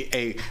to be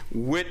a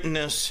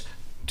witness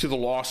to the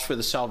lost for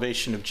the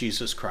salvation of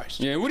Jesus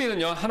Christ. 예,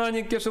 우리는요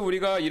하나님께서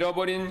우리가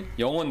잃어버린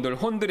영혼들,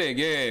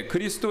 혼들에게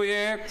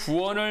그리스도의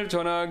구원을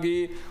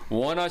전하기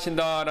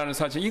원하신다라는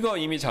사실 이거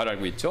이미 잘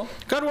알고 있죠.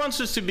 God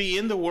wants us to be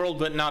in the world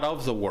but not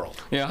of the world.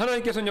 예,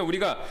 하나님께서는요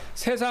우리가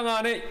세상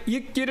안에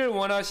있기를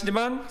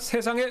원하시지만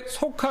세상에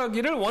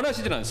속하기를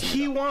원하시진 않습니다.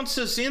 He wants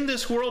us in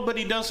this world but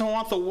he doesn't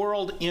want the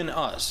world in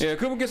us. 예,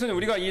 그분께서는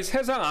우리가 이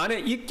세상 안에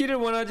있기를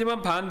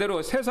원하지만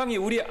반대로 세상이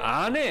우리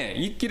안에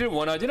있기를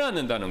원하지는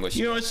않는다는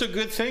것이죠. You know, it's a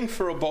good thing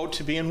for a boat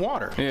to be in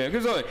water. 예,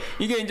 그래서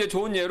이게 이제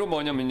좋은 예로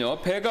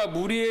뭐냐면요, 배가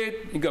물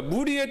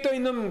위에 떠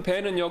있는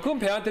배는요, 그건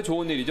배한테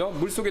좋은 일이죠.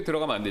 물 속에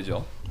들어가면 안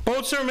되죠.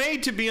 Boats are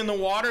made to be in the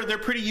water.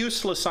 They're pretty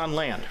useless on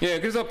land. 예,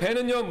 그래서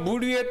배는요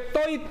물 위에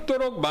떠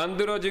있도록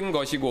만들어진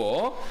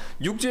것이고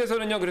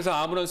육지에서는요 그래서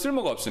아무런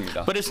쓸모가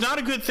없습니다. But it's not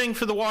a good thing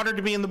for the water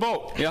to be in the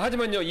boat. 예,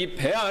 하지만요 이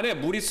배 안에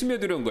물이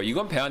스며들은 거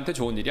이건 배한테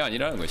좋은 일이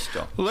아니라는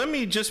것이죠. Let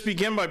me just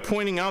begin by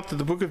pointing out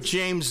that the book of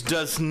James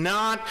does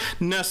not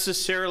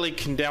necessarily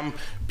condemn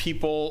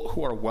people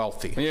who are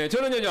wealthy. 예,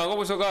 저는요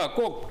야고보서가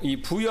꼭 이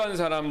부유한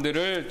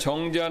사람들을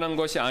정죄하는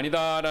것이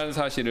아니다라는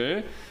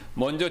사실을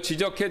먼저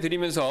지적해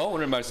드리면서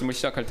오늘 말씀을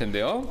시작할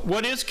텐데요.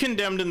 What is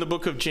condemned in the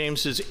book of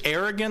James is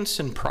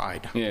arrogance and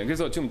pride. 예,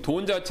 그래서 지금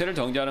돈 자체를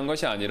정죄하는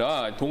것이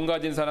아니라 돈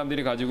가진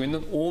사람들이 가지고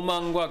있는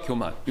오만과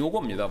교만,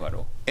 요겁니다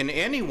바로. And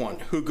anyone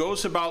who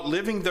goes about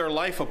living their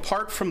life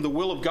apart from the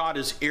will of God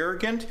is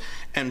arrogant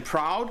and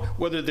proud,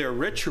 whether they're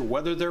rich or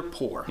whether they're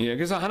poor. 예,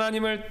 그래서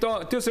하나님을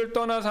뜻을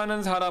떠나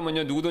사는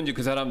사람은요 누구든지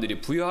그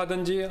사람들이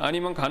부유하든지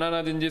아니면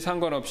가난하든지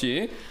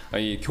상관없이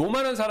이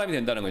교만한 사람이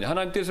된다는 거죠.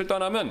 하나님 뜻을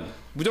떠나면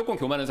무조건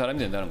교만한 사람이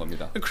된다는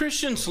겁니다. A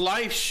Christian's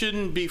life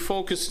shouldn't be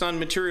focused on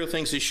material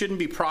things. It shouldn't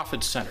be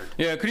profit-centered.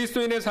 예,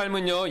 그리스도인의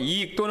삶은요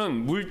이익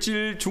또는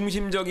물질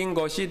중심적인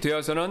것이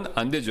되어서는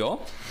안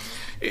되죠.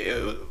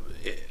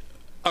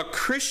 A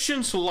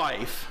Christian's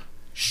life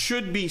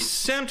should be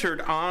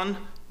centered on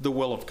the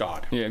will of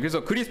God. 예,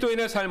 그래서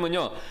그리스도인의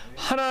삶은요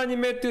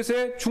하나님의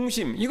뜻의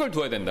중심 이걸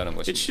두어야 된다는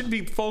It 것입니다. should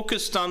be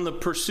focused on the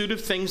pursuit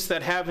of things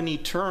that have an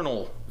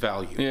eternal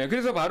value. 예,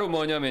 그래서 바로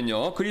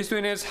뭐냐면요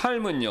그리스도인의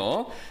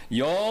삶은요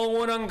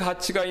영원한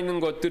가치가 있는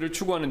것들을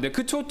추구하는데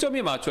그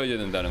초점이 맞춰야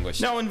된다는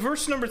것이죠. Now in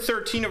verse number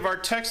 13 of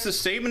our text, the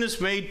statement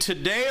is made,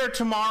 today or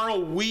tomorrow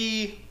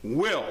we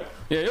will.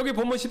 예, 여기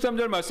본문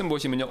 13절 말씀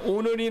보시면요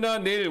오늘이나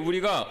내일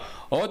우리가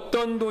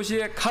어떤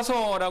도시에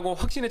가서라고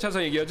확신에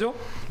차서 얘기하죠.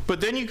 But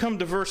then you come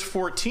to verse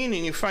 14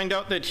 and you find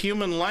out that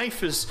human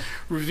life is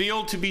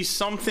revealed to be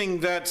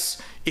something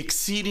that's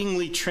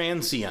exceedingly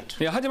transient.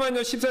 예,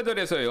 하지만요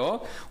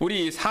 14절에서요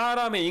우리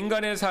사람의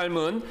인간의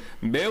삶은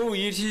매우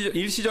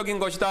일시적인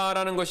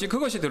것이다라는 것이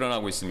그것이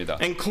드러나고 있습니다.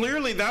 And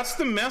clearly that's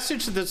the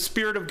message that the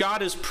Spirit of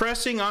God is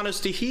pressing on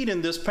us to heed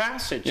in this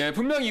passage. 예,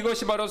 분명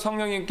이것이 바로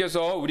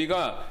성령님께서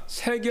우리가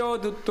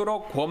새겨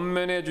듣도록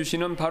권면해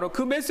주시는 바로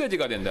그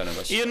메시지가 된다는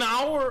것이죠.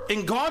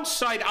 In God's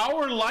sight,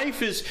 our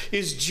life is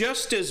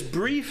just as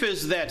brief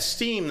as that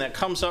steam that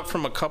comes up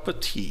from a cup of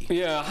tea.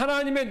 예,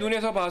 하나님의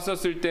눈에서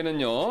봤었을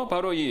때는요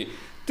바로 이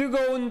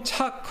뜨거운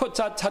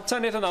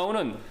찻잔에서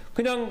나오는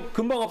그냥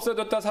금방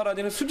없어졌다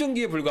사라지는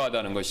수증기에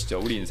불과하다는 것이죠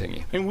우리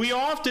인생이. And we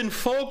often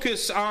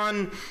focus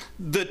on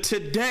the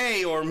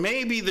today or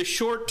maybe the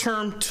short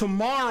term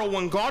tomorrow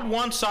when God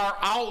wants our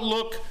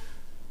outlook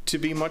to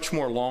be much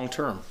more long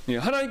term. 예,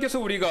 하나님께서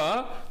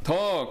우리가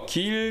더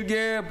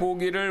길게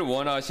보기를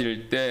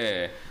원하실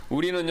때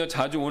우리는요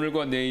자주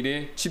오늘과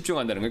내일에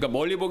집중한다는 거예요. 그러니까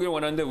멀리 보기를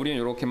원하는데 우리는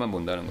이렇게만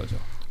본다는 거죠.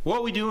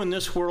 What we do in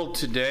this world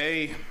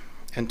today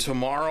and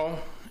tomorrow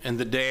and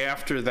the day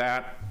after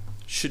that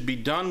should be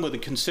done with a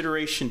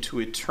consideration to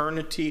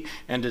eternity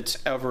and its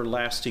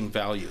everlasting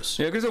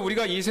values. 예, 그래서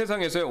우리가 이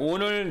세상에서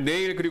오늘,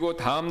 내일 그리고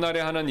다음 날에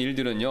하는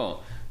일들은요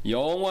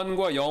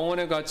영원과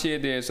영혼의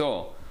가치에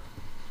대해서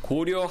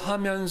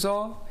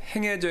고려하면서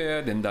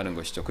행해져야 된다는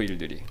것이죠. 그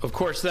일들이. Of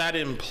course, that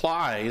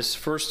implies,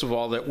 first of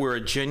all, that we're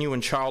a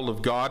genuine child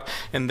of God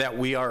and that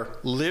we are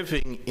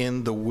living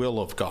in the will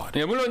of God.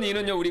 예, 물론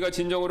이는요 우리가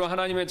진정으로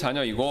하나님의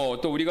자녀이고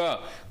또 우리가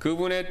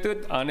그분의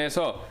뜻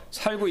안에서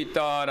살고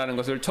있다라는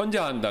것을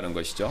전제한다는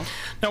것이죠.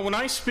 Now, when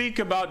I speak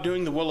about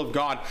doing the will of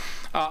God,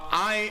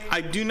 I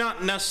do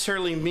not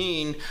necessarily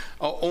mean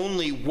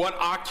only what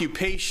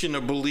occupation a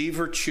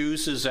believer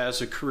chooses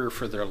as a career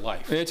for their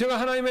life. 예, 제가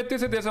하나님의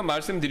뜻에 대해서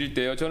말씀드릴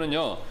때요,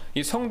 저는요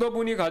이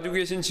성도분이 가지고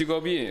계신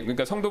직업이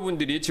그러니까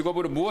성도분들이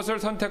직업으로 무엇을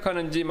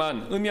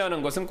선택하는지만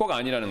의미하는 것은 꼭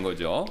아니라는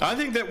거죠. I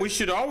think that we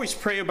should always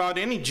pray about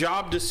any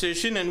job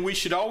decision and we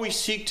should always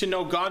seek to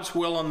know God's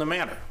will on the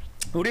matter.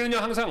 우리는요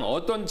항상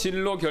어떤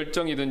진로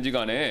결정이든지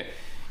간에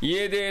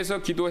이에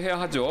대해서 기도해야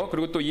하죠.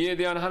 그리고 또 이에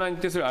대한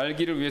하나님 뜻을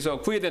알기를 위해서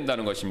구해야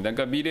된다는 것입니다.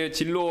 그러니까 미래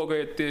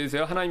진로에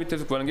대해서 하나님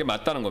뜻을 구하는 게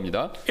맞다는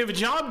겁니다. If a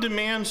job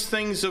demands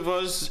things of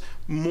us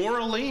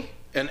morally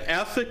and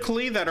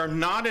ethically that are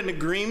not in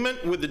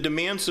agreement with the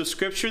demands of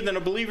Scripture, then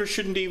a believer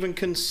shouldn't even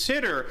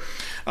consider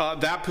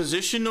that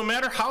position, no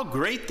matter how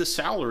great the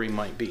salary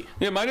might be.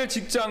 예, 만일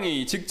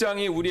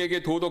직장이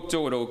우리에게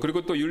도덕적으로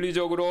그리고 또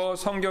윤리적으로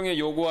성경의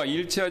요구와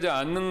일치하지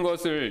않는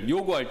것을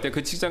요구할 때,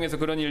 그 직장에서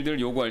그런 일들을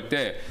요구할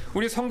때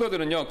우리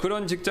성도들은요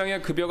그런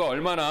직장의 급여가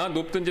얼마나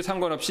높든지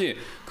상관없이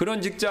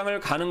그런 직장을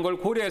가는 걸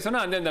고려해서는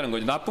안 된다는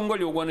거죠. 나쁜 걸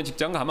요구하는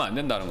직장 가면 안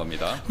된다는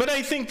겁니다. But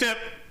I think that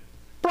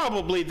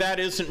probably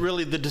that isn't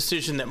really the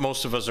decision that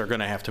most of us are going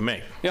to have to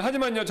make. 예,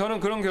 하지만요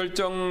저는 그런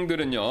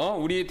결정들은요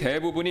우리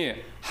대부분이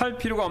할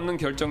필요가 없는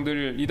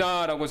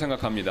결정들이다라고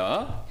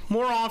생각합니다.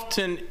 More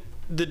often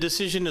the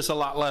decision is a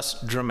lot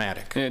less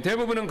dramatic. 예,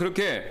 대부분은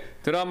그렇게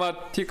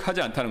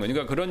드라마틱하지 않다는 거죠.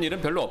 그러니까 그런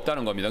일은 별로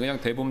없다는 겁니다. 그냥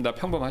대부분 다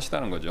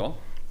평범하시다는 거죠.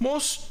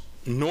 Most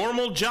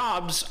normal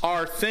jobs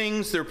are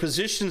things, they're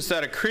positions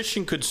that a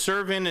Christian could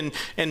serve in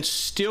and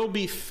still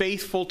be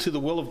faithful to the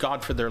will of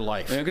God for their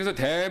life. 예, 그래서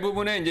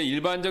대부분의 이제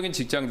일반적인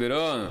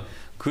직장들은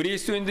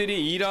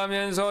그리스도인들이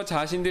일하면서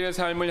자신들의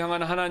삶을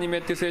향한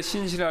하나님의 뜻에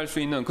신실할 수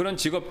있는 그런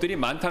직업들이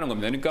많다는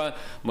겁니다. 그러니까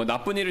뭐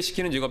나쁜 일을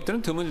시키는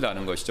직업들은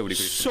드물다는 것이죠, 우리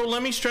그리스도. So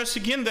let me stress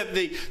again that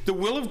the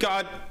will of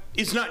God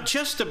is not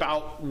just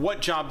about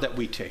what job that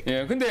we take.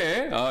 예,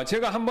 근데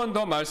제가 한 번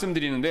더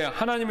말씀드리는데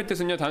하나님의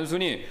뜻은요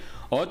단순히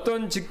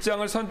어떤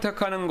직장을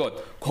선택하는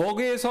것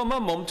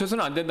거기에서만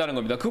멈춰서는 안 된다는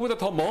겁니다. 그보다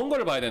더 먼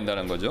걸 봐야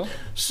된다는 거죠.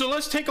 So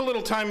let's take a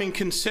little time and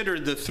consider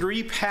the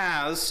three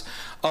paths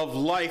of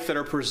life that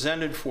are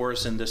presented for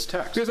us in this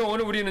text. 그래서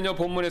오늘 우리는요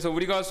본문에서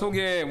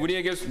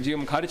우리에게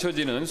지금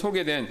가르쳐지는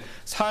소개된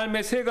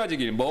삶의 세 가지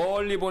길,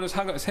 멀리 보는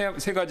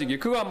세 가지 길,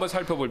 그거 한번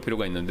살펴볼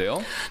필요가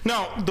있는데요.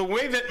 Now, the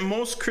way that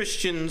most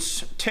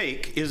Christians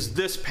take is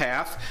this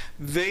path.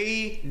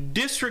 They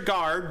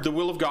disregard the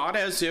will of God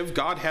as if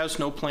God has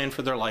no plan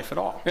for their life at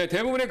all. 네,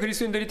 대부분의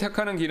그리스도인들이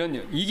택하는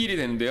길은 이 길이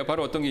되는데요.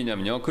 바로 어떤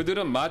길이냐면요.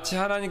 그들은 마치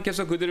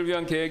하나님께서 그들을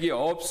위한 계획이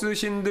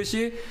없으신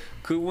듯이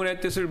그분의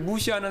뜻을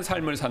무시하는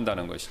삶을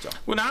산다는 것이죠.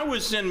 When I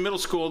was in middle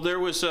school,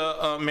 there was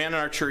a man in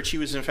our church. He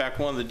was in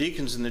fact one of the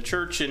deacons in the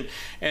church, and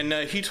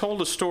he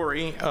told a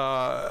story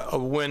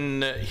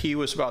when he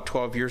was about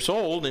 12 years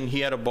old, and he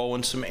had a bow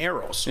and some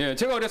arrows. 예,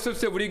 제가 어렸을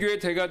때 우리 교회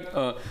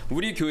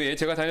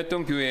제가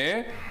다녔던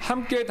교회에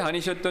함께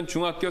다니셨던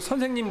중학교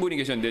선생님분이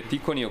계셨는데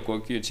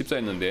디콘이었고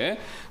집사였는데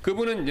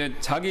그분은 이제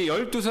자기가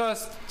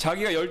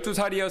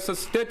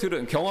 12살이었을 때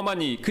들은 경험한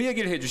그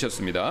얘기를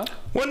해주셨습니다.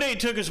 One day he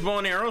took his bow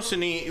and arrows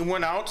and he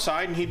went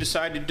outside and he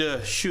decided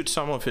to shoot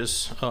some of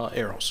his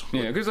arrows.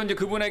 예, 그래서 이제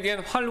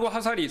그분에겐 활과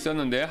화살이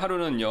있었는데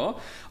하루는요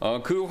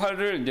그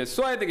활을 이제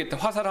쏴야 되겠다,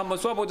 화살을 한번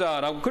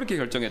쏴보자라고 그렇게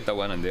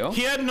결정했다고 하는데요.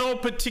 He had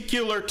no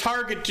particular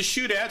target to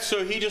shoot at,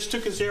 so he just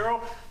took his arrow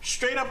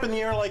straight up in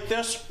the air like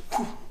this.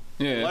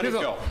 예,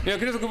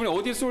 그래서 그분이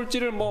어디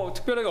쏠지를 뭐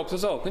특별하게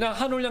없어서 그냥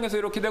하늘 향해서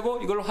이렇게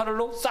되고 이걸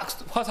화살로 싹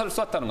화살을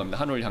쐈다는 겁니다.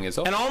 하늘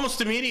향해서. And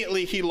almost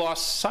immediately he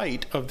lost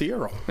sight of the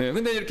arrow. 예,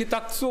 근데 이렇게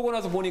딱 쏘고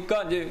나서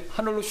보니까 이제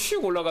하늘로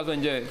슉 올라가서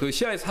이제 그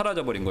시야에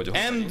사라져 버린 거죠.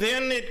 And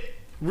then it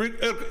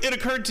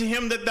occurred to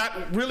him that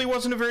really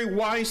wasn't a very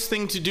wise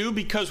thing to do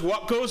because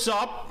what goes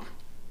up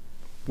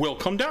will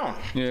come down.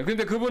 예,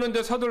 근데 그분은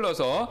이제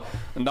서둘러서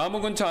나무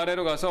근처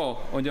아래로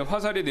가서 이제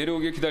화살이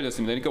내려오길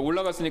기다렸습니다. 그러니까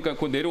올라갔으니까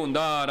곧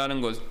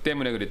내려온다라는 것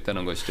때문에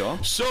그랬다는 것이죠.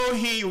 So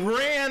he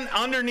ran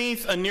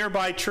underneath a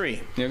nearby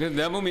tree. 예, 그래서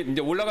나무 밑 이제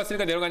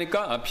올라갔으니까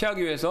내려가니까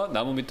피하기 위해서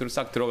나무 밑으로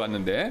싹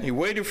들어갔는데. He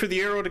waited for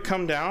the arrow to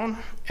come down,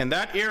 and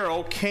that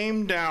arrow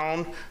came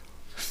down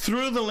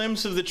through the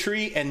limbs of the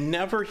tree and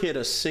never hit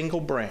a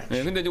single branch.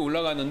 예, 근데 이제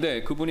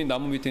올라갔는데 그분이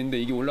나무 밑에 있는데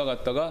이게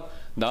올라갔다가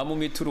나무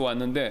밑으로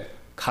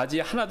왔는데 가지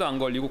하나도 안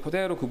걸리고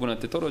그대로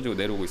그분한테 떨어지고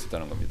내려오고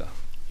있었다는 겁니다.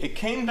 It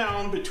came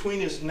down between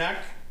his neck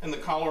and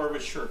the collar of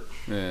his shirt.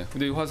 네,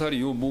 근데 이 화살이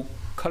요 목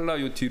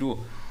칼라 요 뒤로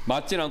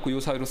맞진 않고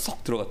요 사이로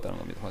쏙 들어갔다는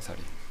겁니다. 화살이.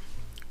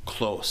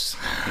 Close.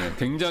 네,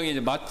 굉장히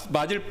이제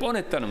맞을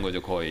뻔했다는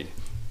거죠, 거의.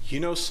 You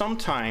know,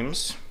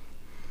 sometimes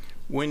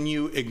when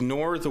you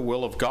ignore the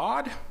will of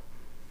God,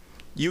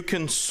 you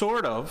can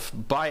sort of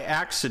by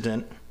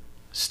accident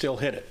still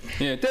hit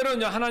it. 예,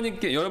 때로는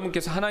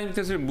여러분께서 하나님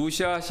뜻을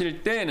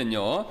무시하실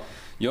때에는요.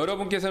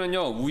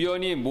 여러분께서는요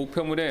우연히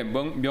목표물에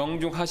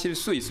명중하실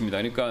수 있습니다.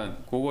 그러니까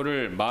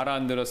그거를 말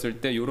안 들었을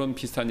때 이런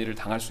비슷한 일을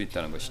당할 수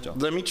있다는 것이죠.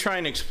 Let me try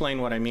and explain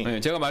what I mean. 네,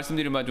 제가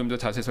말씀드리면 좀 더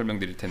자세히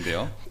설명드릴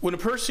텐데요. When a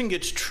person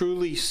gets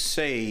truly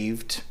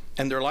saved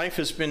and their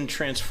life has been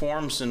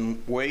transformed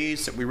in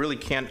ways that we really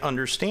can't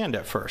understand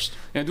at first.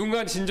 네,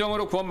 누군가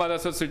진정으로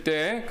구원받았었을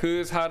때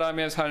그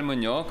사람의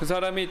삶은요, 그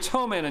사람이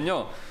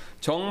처음에는요.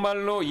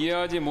 정말로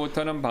이해하지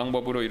못하는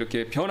방법으로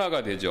이렇게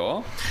변화가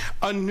되죠.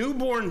 A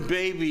newborn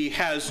baby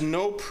has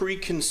no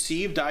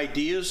preconceived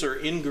ideas or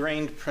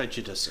ingrained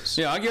prejudices.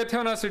 예, 아기가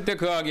태어났을 때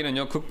그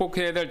아기는요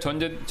극복해야 될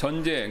전제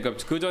그러니까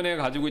그 전에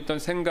가지고 있던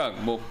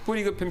생각, 뭐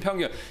뿌리 깊은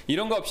편견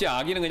이런 거 없이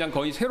아기는 그냥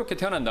거의 새롭게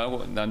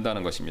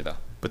태어난다는 것입니다.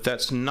 But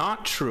that's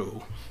not true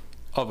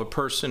of a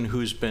person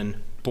who's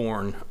been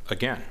born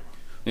again.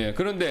 예,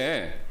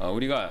 그런데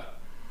우리가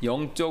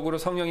영적으로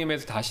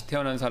성령님에서 다시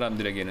태어난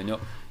사람들에게는요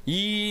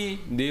이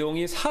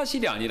내용이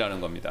사실이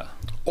아니라는 겁니다.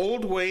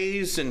 Old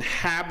ways and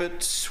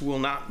habits will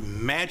not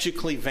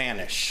magically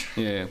vanish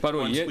예, 바로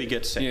once we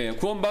get saved.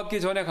 구원받기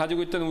전에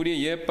가지고 있던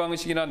우리의 옛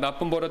방식이나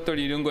나쁜 버릇들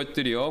이런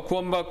것들이요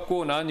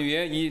구원받고 난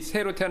후에 이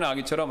새로 태어난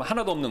아기처럼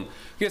하나도 없는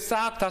그게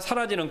싹 다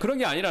사라지는 그런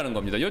게 아니라는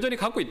겁니다. 여전히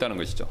갖고 있다는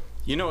것이죠.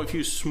 You know, if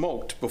you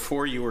smoked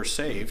before you were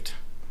saved,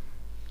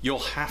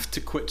 you'll have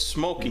to quit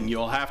smoking.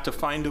 You'll have to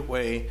find a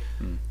way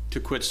to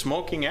quit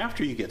smoking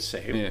after you get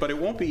saved, 예. but it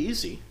won't be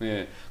easy.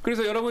 예.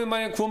 그래서 여러분이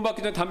만약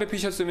구원받기 전에 담배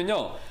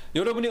피셨으면요,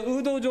 여러분이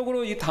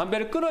의도적으로 이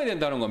담배를 끊어야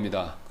된다는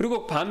겁니다.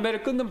 그리고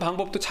담배를 끊는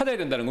방법도 찾아야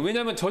된다는 거.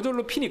 왜냐하면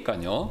저절로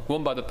피니까요.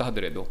 구원받았다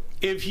하더라도.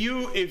 If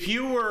you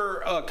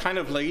were kind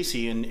of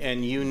lazy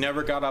and you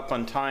never got up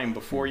on time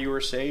before you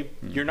were saved,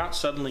 you're not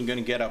suddenly going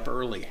to get up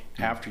early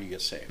after you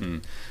get saved.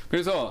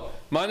 그래서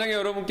만약에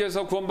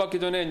여러분께서 구원받기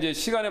전에 이제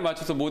시간에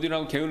맞춰서 못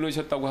일어나고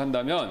게을르셨다고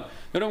한다면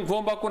여러분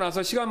구원받고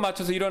나서 시간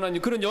맞춰서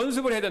일어나는 그런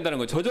연습을 해야 된다는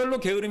거예요. 저절로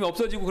게으름이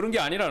없어지고 그런 게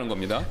아니라는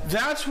겁니다.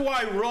 That's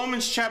why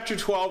Romans chapter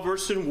 12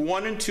 verses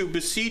 1 and 2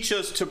 beseech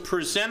us to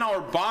present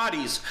our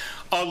bodies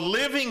a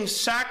living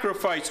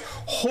sacrifice,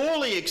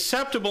 wholly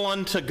acceptable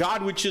unto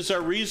God, which is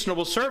our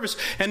reasonable service,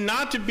 and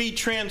not to be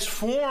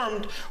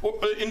transformed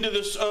into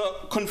this,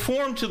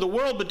 conformed to the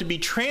world, but to be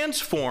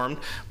transformed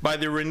by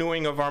the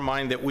renewing of our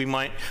mind, that we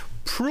might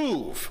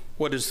prove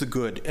what is the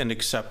good and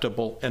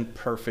acceptable and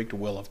perfect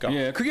will of God.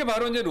 예, 그게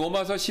바로 이제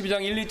로마서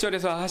 12장 1,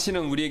 2절에서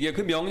하시는 우리에게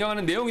그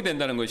명령하는 내용이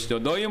된다는 것이죠.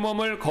 너희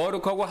몸을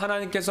거룩하고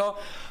하나님께서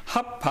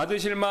합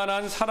받으실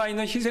만한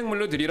살아있는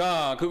희생물로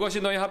드리라.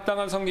 그것이 너희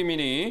합당한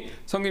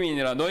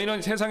성김이니라.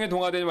 너희는 세상에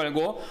동화되지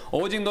말고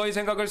오직 너희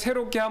생각을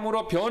새롭게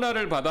함으로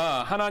변화를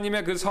받아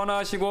하나님의 그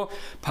선하시고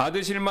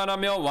받으실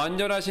만하며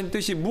완전하신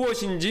뜻이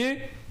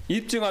무엇인지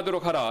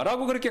입증하도록 하라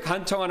라고 그렇게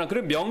간청하는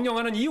그런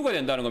명령하는 이유가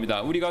된다는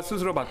겁니다. 우리가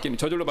스스로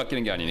저절로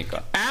바뀌는 게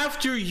아니니까.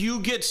 After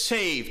you get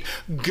saved,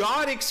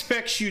 God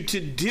expects you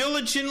to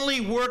diligently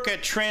work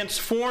at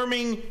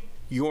transforming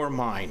your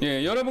mind.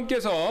 예,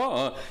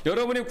 여러분께서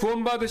여러분이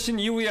구원받으신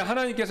이후에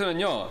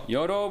하나님께서는요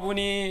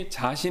여러분이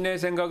자신의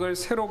생각을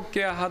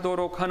새롭게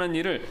하도록 하는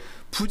일을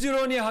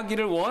부지런히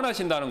하기를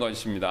원하신다는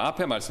것입니다.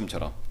 앞의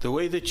말씀처럼. The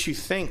way that you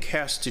think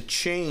has to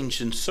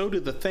change, and so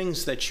do the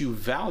things that you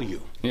value.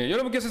 예,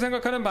 여러분께서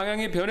생각하는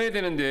방향이 변해야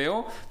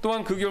되는데요.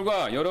 또한 그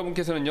결과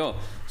여러분께서는요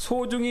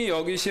소중히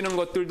여기시는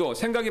것들도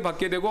생각이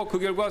바뀌게 되고 그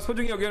결과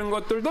소중히 여기는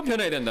것들도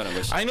변해야 된다는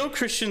것이죠. I know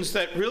Christians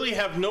that really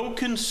have no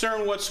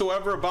concern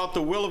whatsoever about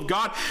the will of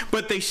God,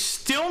 but they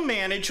still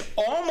manage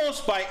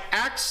almost by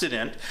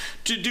accident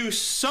to do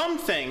some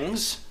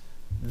things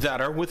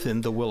that are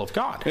within the will of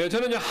God. 예,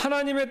 저는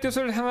하나님의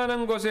뜻을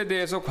행하는 것에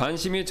대해서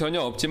관심이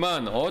전혀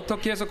없지만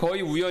어떻게 해서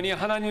거의 우연히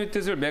하나님의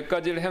뜻을 몇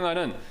가지를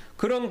행하는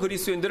그런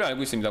그리스도인들을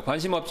알고 있습니다.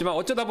 관심 없지만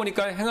어쩌다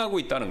보니까 행하고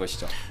있다는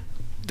것이죠.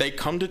 They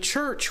come to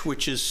church,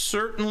 which is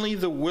certainly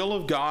the will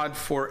of God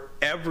for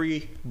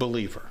every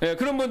believer. 예,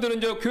 그런 분들은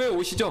이제 교회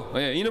오시죠.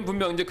 예, 이는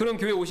분명 이제 그런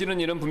교회 오시는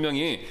이는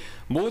분명히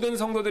모든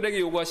성도들에게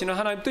요구하시는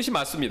하나님 뜻이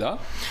맞습니다.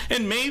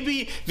 And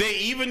maybe they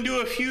even do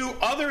a few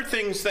other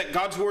things that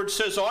God's word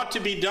says ought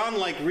to be done,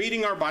 like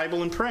reading our Bible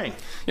and praying.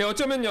 예,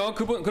 어쩌면요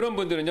그런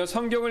분들은요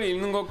성경을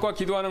읽는 것과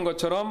기도하는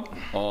것처럼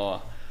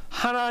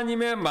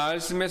하나님의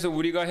말씀에서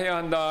우리가 해야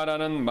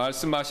한다라는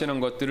말씀하시는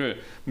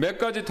것들을 몇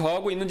가지 더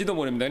하고 있는지도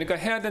모릅니다. 그러니까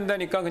해야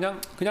된다니까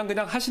그냥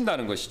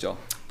하신다는 것이죠.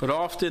 But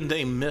often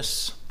they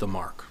miss the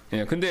mark.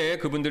 예, 근데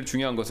그분들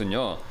중요한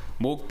것은요.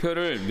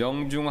 목표를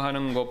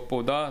명중하는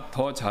것보다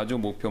더 자주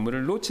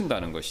목표물을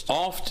놓친다는 것이죠.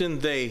 Often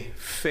they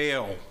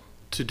fail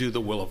to do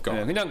the will of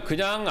God. 예,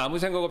 그냥 아무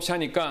생각 없이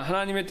하니까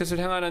하나님의 뜻을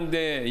행하는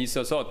데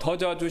있어서 더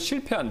자주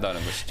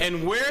실패한다는 것이죠.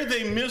 And where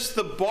they miss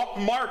the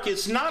mark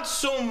is not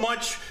so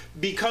much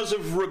because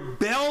of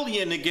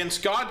rebellion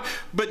against God,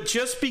 but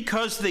just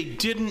because they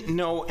didn't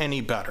know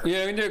any better.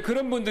 예, 근데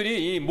그런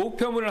분들이 이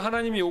목표물을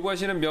하나님이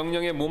요구하시는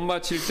명령에 못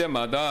맞힐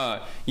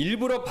때마다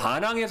일부러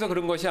반항해서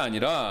그런 것이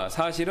아니라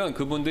사실은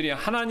그분들이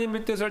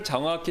하나님의 뜻을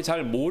정확히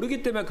잘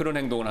모르기 때문에 그런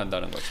행동을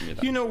한다는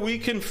것입니다. You know,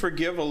 we can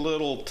forgive a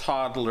little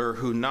toddler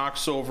who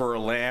knocks over a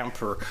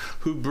lamp or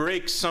who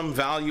breaks some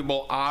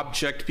valuable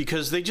object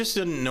because they just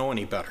didn't know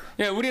any better.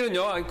 예,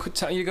 우리는요,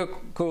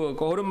 그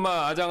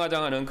어른마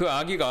아장아장하는 그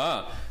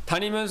아기가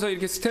다니면서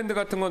이렇게 스탠드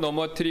같은 거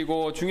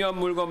넘어뜨리고 중요한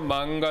물건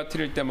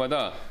망가뜨릴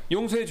때마다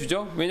용서해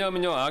주죠.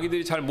 왜냐하면요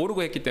아기들이 잘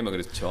모르고 했기 때문에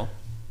그렇죠.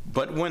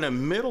 But when a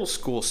middle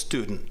school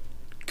student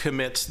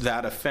commits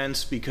that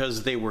offense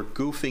because they were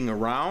goofing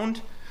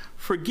around,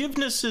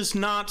 forgiveness is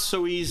not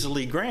so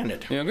easily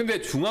granted. 예,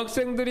 근데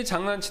중학생들이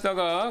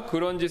장난치다가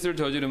그런 짓을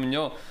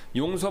저지르면요,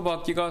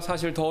 용서받기가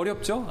사실 더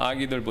어렵죠,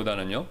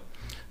 아기들보다는요.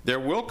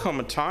 There will come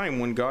a time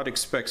when God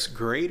expects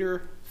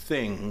greater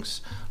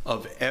things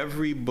of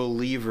every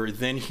believer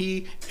than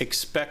he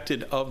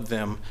expected of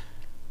them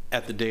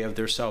at the day of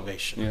their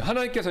salvation. 예,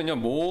 하나님께서는요,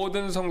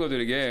 모든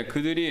성도들에게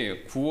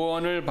그들이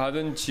구원을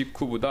받은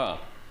직후보다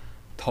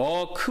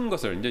더 큰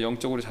것을, 이제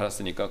영적으로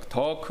자랐으니까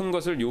더 큰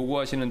것을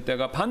요구하시는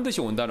때가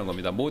반드시 온다는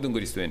겁니다. 모든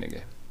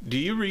그리스도인에게. Do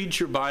you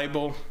read your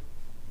Bible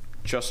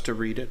just to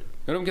read it?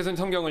 여러분께서는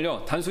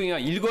성경을요, 단순히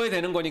그냥 읽어야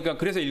되는 거니까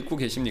그래서 읽고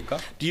계십니까?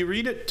 Do you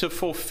read it to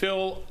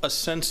fulfill a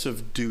sense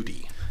of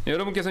duty?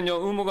 여러분께서는요,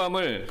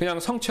 의무감을 그냥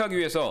성취하기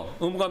위해서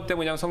의무감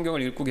때문에 그냥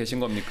성경을 읽고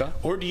계신 겁니까?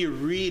 Or do you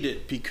read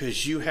it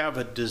because you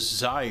have a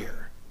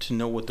desire to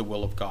know what the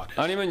will of God is?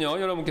 아니면요,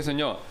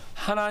 여러분께서는요,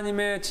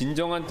 하나님의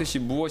진정한 뜻이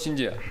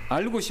무엇인지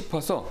알고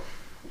싶어서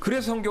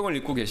그래서 성경을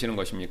읽고 계시는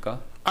것입니까?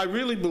 I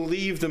really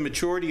believe the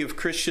majority of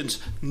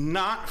Christians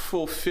not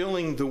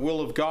fulfilling the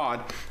will of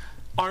God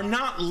are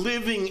not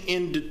living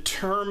in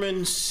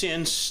determined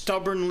sin,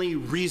 stubbornly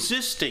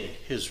resisting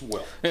His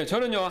will. 네,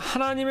 저는요,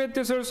 하나님의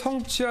뜻을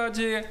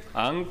성취하지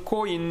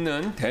않고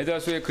있는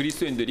대다수의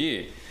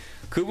그리스도인들이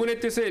그분의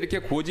뜻에 이렇게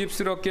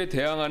고집스럽게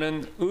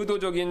대항하는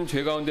의도적인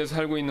죄 가운데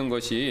살고 있는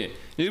것이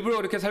일부러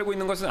그렇게 살고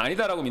있는 것은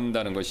아니다라고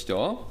믿는다는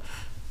것이죠.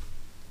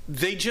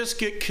 They just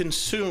get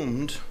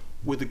consumed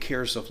with the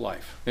cares of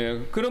life.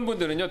 예, 그런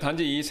분들은요,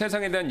 단지 이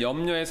세상에 대한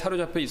염려에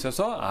사로잡혀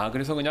있어서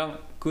그래서 그냥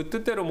그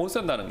뜻대로 못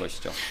산다는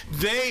것이죠.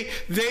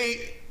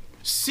 They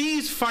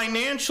seize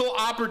financial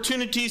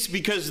opportunities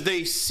because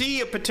they see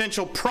a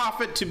potential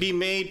profit to be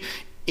made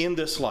in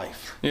this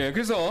life. 예,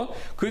 그래서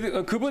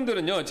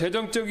그분들은요,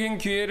 재정적인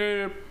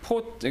기회를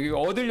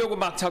얻으려고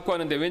막 자꾸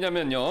하는데,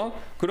 왜냐면요,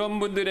 그런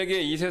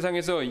분들에게 이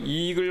세상에서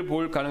이익을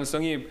볼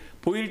가능성이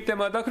보일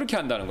때마다 그렇게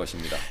한다는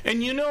것입니다.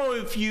 And you know,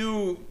 if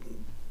you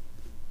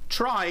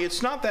try,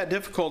 it's not that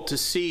difficult to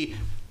see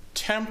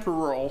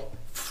temporal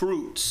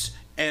fruits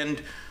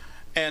and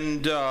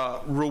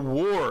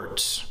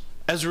rewards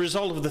as a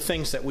result of the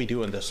things that we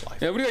do in this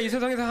life. 예, 우리가 이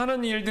세상에서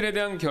하는 일들에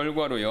대한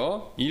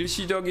결과로요,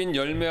 일시적인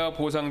열매와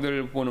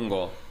보상들을 보는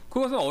거,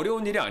 그것은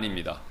어려운 일이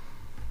아닙니다.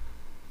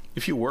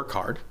 If you work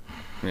hard.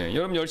 예,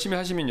 여러분 열심히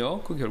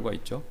하시면요, 그 결과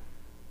있죠.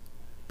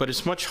 But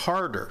it's much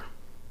harder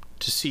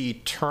to see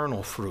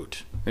eternal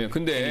fruit. 예,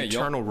 근데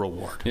eternal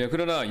reward. 예,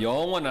 그러나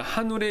영원한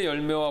하늘의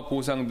열매와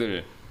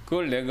보상들,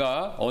 그걸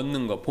내가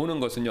얻는 거,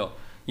 보는 것은요,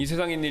 이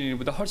세상에 있는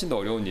일보다 훨씬 더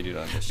어려운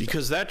일이라는 것이죠.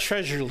 Because that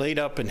treasure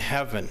laid up in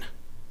heaven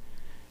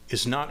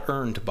is not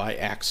earned by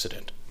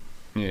accident.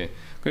 예,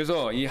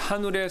 그래서 이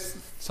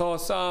하늘에서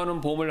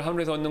쌓아놓은 보물,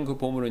 하늘에서 얻는 그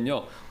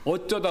보물은요,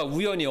 어쩌다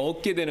우연히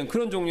얻게 되는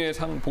그런 종류의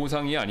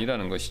보상이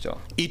아니라는 것이죠.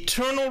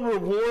 Eternal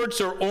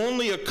rewards are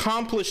only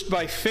accomplished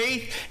by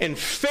faith, and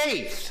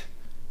faith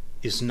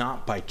is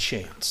not by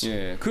chance.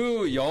 예,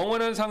 그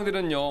영원한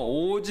상들은요,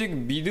 오직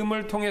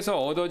믿음을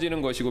통해서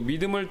얻어지는 것이고,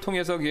 믿음을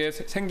통해서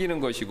생기는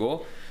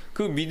것이고,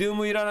 그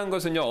믿음이라는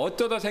것은요,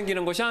 어쩌다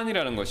생기는 것이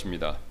아니라는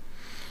것입니다.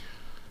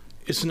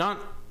 It's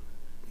not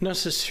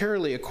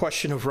necessarily a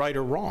question of right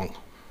or wrong.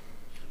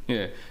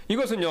 예,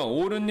 이것은요,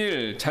 옳은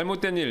일,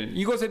 잘못된 일,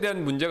 이것에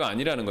대한 문제가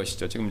아니라는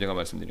것이죠. 지금 제가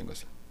말씀드린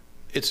것은.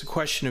 It's a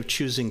question of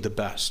choosing the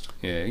best.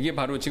 예, 이게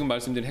바로 지금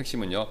말씀드린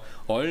핵심은요,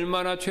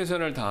 얼마나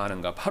최선을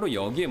다하는가, 바로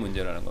여기에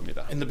문제라는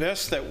겁니다. And the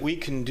best that we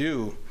can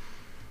do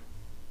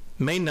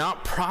may not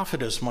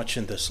profit as much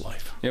in this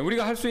life. 예,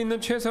 우리가 할 수 있는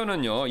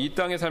최선은요, 이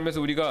땅의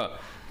삶에서 우리가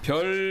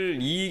별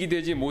이익이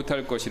되지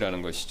못할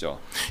것이라는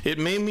것이죠.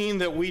 It may mean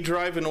that we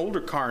drive an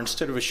older car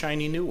instead of a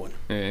shiny new one.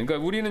 예, 그러니까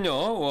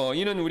우리는요,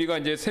 이는 우리가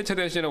이제 새 차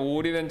대신에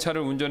오래된 차를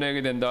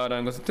운전하게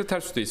된다라는 것을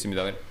뜻할 수도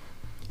있습니다.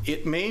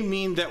 It may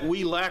mean that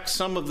we lack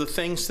some of the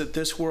things that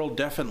this world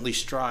definitely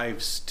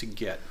strives to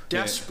get,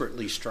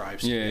 desperately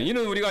strives to 예, get.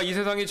 이는 우리가 이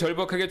세상이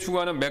절박하게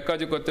추구하는 몇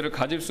가지 것들을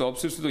가질 수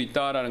없을 수도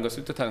있다라는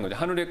것을 뜻하는 거죠.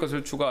 하늘의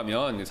것을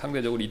추구하면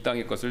상대적으로 이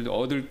땅의 것을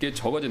얻을 게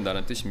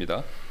적어진다는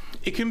뜻입니다.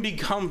 It can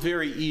become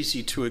very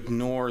easy to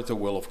ignore the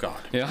will of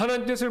God. 예,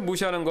 하나님 뜻을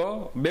무시하는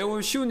거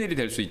매우 쉬운 일이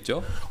될 수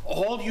있죠.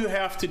 All you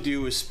have to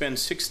do is spend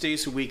 6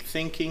 days a week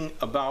thinking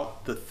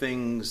about the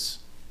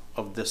things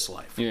of this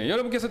life. 예,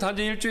 여러분께서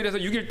단지 일주일에서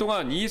 6일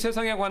동안 이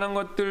세상에 관한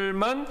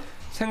것들만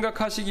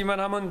생각하시기만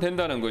하면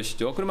된다는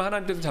것이죠. 그러면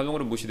하나님 뜻은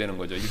자동으로 무시되는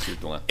거죠, 일주일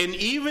동안. And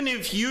even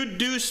if you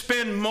do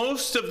spend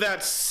most of that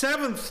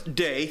 7th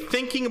day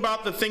thinking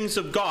about the things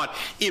of God,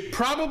 it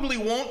probably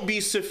won't be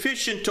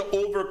sufficient to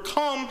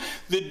overcome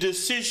the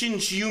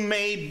decisions you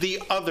made the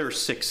other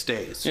 6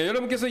 days. 예,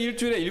 여러분께서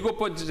일주일의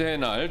 7번째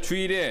날,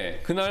 주일에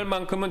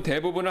그날만큼은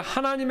대부분을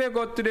하나님의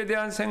것들에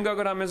대한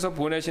생각을 하면서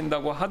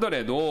보내신다고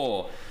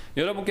하더라도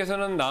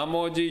여러분께서는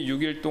나머지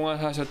 6일 동안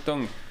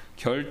하셨던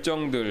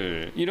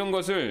결정들, 이런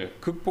것을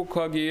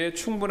극복하기에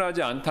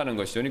충분하지 않다는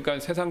것이죠. 그러니까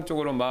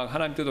세상적으로 막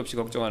하나님 뜻 없이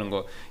걱정하는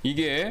거,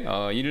 이게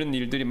이런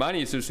일들이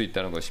많이 있을 수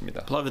있다는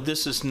것입니다. Beloved,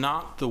 this is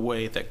not the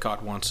way that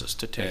God wants us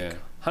to take. 예,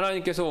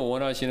 하나님께서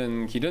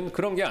원하시는 길은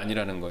그런 게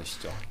아니라는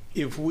것이죠.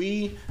 If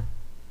we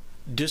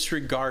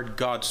disregard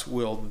God's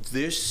will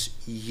this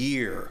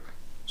year,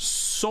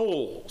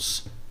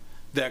 souls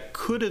that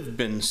could have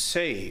been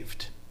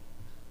saved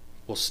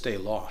will stay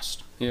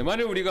lost. 예,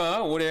 만약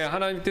우리가 올해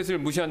하나님 뜻을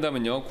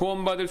무시한다면요,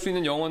 구원받을 수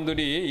있는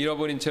영혼들이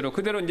잃어버린 채로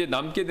그대로 이제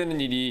남게 되는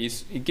일이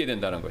있게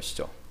된다는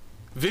것이죠.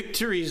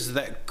 Victories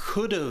that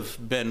could have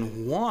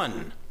been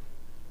won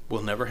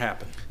will never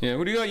happen. 예,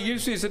 우리가 이길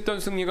수 있었던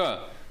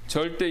승리가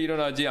절대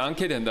일어나지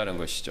않게 된다는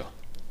것이죠.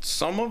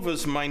 Some of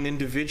us might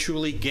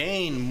individually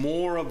gain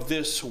more of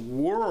this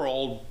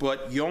world,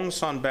 but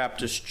Yongsan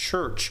Baptist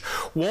Church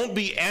won't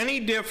be any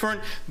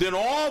different than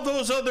all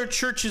those other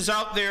churches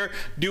out there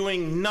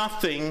doing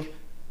nothing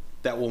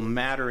that will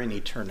matter in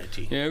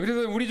eternity. 예,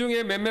 그래서 우리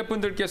중에 몇몇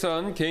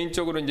분들께서는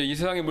개인적으로 이제 이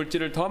세상의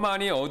물질을 더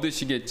많이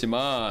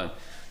얻으시겠지만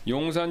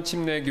용산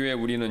침례교회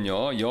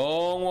우리는요,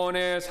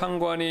 영원에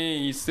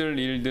상관이 있을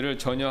일들을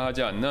전혀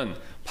하지 않는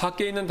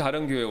밖에 있는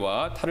다른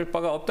교회와 다를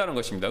바가 없다는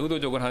것입니다.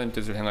 의도적으로 하나님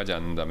뜻을 행하지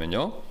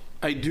않는다면요.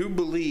 I do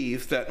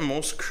believe that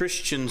most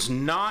Christians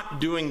not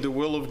doing the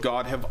will of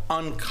God have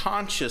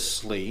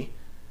unconsciously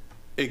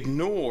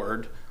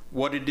ignored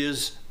what it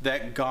is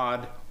that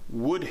God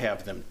would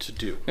have them to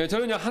do. 예,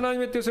 저는요,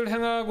 하나님의 뜻을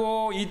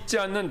행하고 있지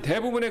않는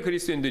대부분의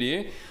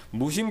그리스도인들이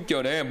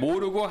무심결에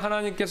모르고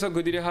하나님께서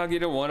그들이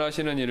하기를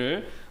원하시는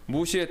일을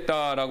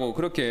무시했다라고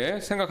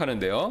그렇게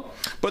생각하는데요.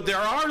 But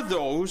there are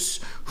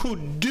those who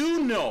do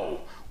know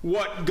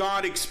what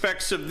God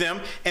expects of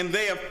them, and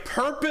they have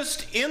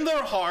purposed in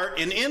their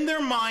heart and in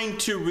their mind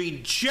to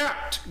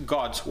reject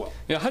God's will.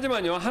 예,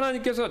 하지만요,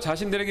 하나님께서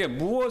자신들에게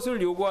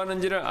무엇을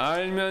요구하는지를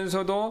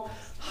알면서도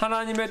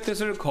하나님의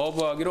뜻을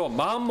거부하기로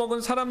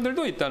마음먹은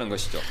사람들도 있다는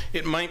것이죠.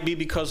 It might be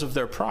because of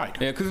their pride.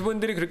 예,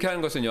 그분들이 그렇게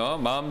하는 것은요,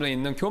 마음에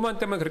있는 교만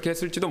때문에 그렇게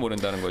했을지도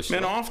모른다는 것이죠.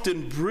 Men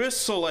often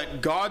bristle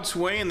at God's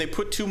way and they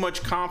put too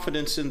much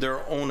confidence in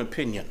their own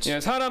opinions.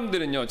 예,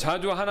 사람들은요,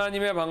 자주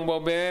하나님의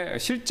방법에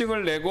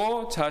실증을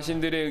내고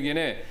자신들의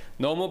의견에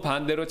너무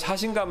반대로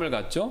자신감을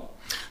갖죠.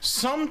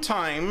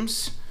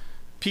 Sometimes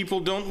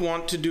people don't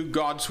want to do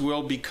God's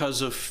will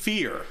because of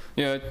fear.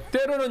 예,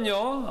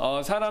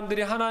 때로는요,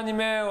 사람들이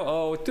하나님의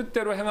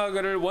뜻대로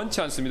행하기를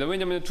원치 않습니다.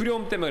 왜냐하면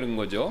두려움 때문에 그런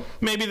거죠.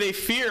 Maybe they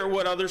fear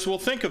what others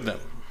will think of them.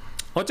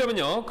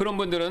 어쩌면요, 그런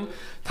분들은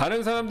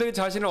다른 사람들이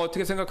자신을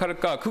어떻게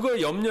생각할까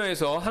그걸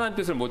염려해서 하나님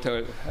뜻을 못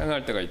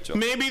행할 때가 있죠.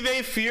 Maybe they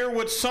fear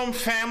what some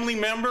family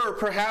member or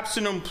perhaps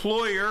an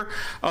employer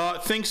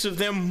thinks of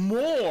them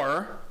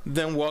more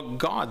than what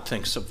God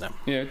thinks of them.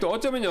 예, 또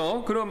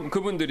어쩌면요, 그럼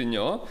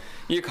그분들은요,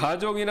 이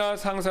가족이나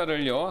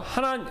상사를요,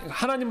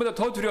 하나님보다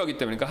더 두려워하기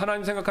때문에, 그러니까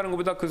하나님 생각하는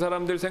것보다 그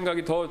사람들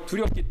생각이 더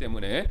두렵기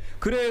때문에,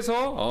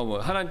 그래서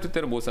하나님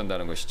뜻대로 못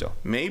산다는 것이죠.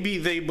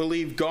 Maybe they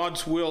believe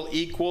God's will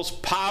equals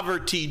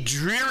poverty,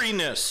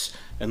 dreariness,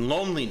 and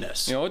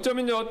loneliness. 예,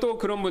 어쩌면요, 또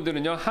그런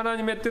분들은요,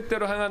 하나님의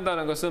뜻대로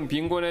행한다는 것은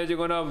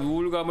빈곤해지거나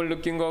우울감을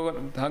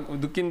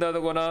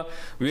느낀다거나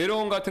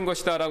외로움 같은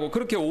것이다라고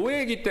그렇게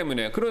오해이기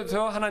때문에,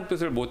 그래서 하나님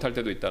뜻을 못할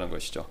때도 있다는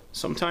것이죠.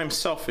 Sometimes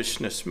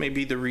selfishness may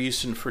be the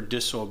reason for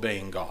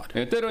disobeying God.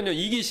 예, 때로는요,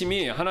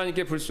 이기심이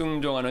하나님께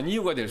불순종하는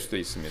이유가 될 수도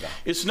있습니다.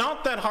 It's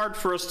not that hard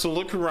for us to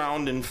look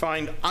around and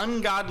find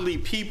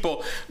ungodly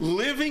people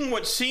living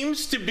what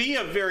seems to be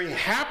a very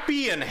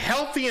happy and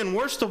healthy and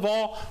worst of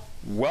all,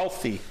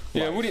 wealthy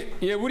life.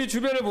 우리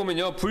주변을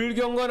보면요,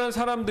 불경건한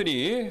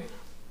사람들이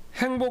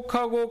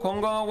행복하고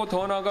건강하고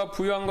더 나아가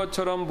부유한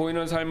것처럼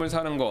보이는 삶을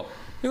사는 거,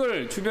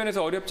 이걸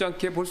주변에서 어렵지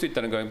않게 볼 수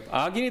있다는 거예요.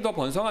 악인이 더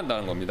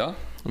번성한다는 겁니다.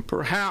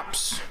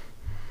 Perhaps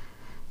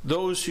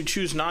those who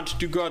choose not to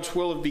do God's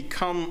will have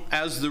become,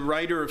 as the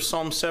writer of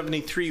Psalm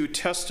 73 who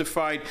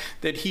testified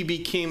that he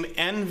became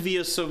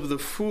envious of the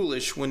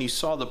foolish when he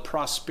saw the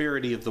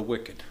prosperity of the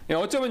wicked. 예,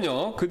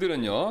 어쩌면요,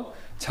 그들은요,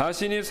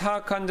 자신이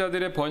사악한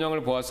자들의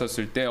번영을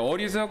보았었을 때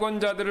어리석은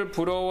자들을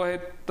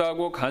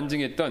부러워했다고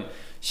간증했던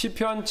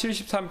시편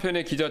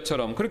 73편의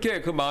기자처럼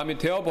그렇게 그 마음이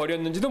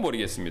되어버렸는지도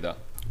모르겠습니다.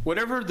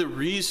 Whatever the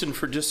reason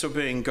for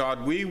disobeying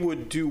God, we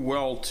would do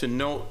well to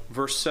note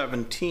verse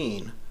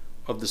 17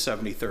 of the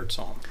 73rd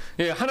Psalm.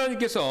 예,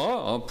 하나님께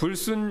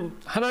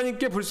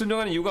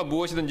불순종하는 이유가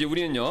무엇이든지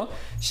우리는요,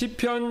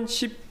 시편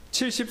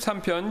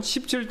 73편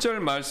 17절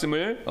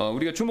말씀을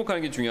우리가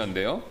주목하는 게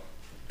중요한데요.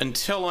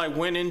 Until I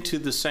went into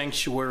the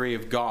sanctuary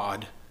of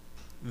God,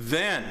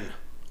 then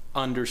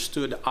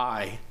understood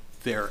I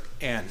their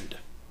end.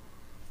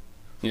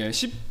 예,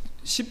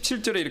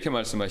 17절에 이렇게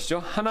말씀하시죠.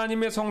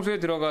 하나님의 성소에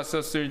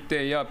들어갔었을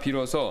때야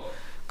비로소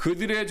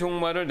그들의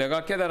종말을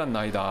내가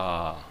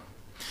깨달았나이다.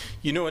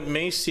 You know, it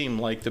may seem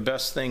like the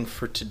best thing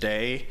for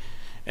today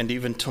and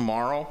even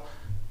tomorrow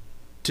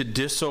to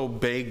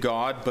disobey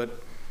God,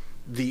 but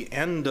the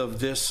end of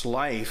this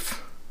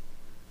life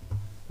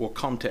will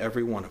come to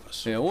every one of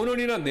us. 예,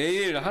 오늘이나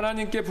내일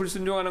하나님께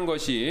불순종하는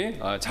것이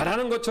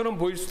잘하는 것처럼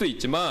보일 수도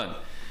있지만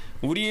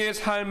우리의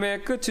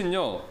삶의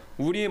끝은요,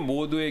 우리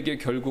모두에게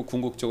결국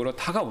궁극적으로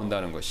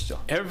다가온다는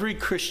것이죠. Every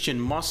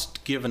Christian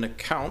must give an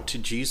account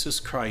to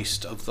Jesus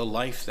Christ of the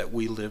life that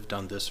we lived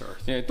on this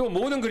earth. 예, 또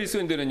모든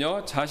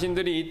그리스도인들은요,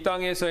 자신들이 이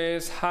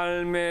땅에서의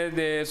삶에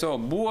대해서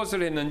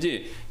무엇을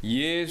했는지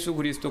예수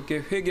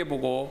그리스도께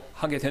회개보고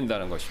하게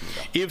된다는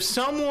것입니다. If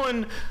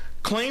someone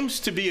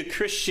claims to be a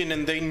Christian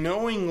and they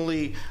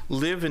knowingly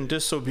live in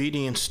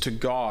disobedience to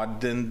God,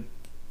 then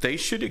they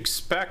should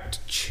expect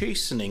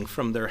chastening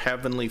from their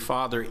heavenly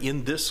Father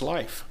in this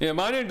life. 예,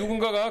 만일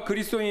누군가가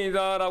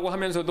그리스도인이다라고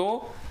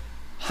하면서도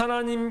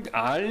하나님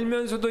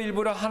알면서도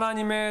일부러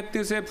하나님의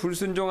뜻에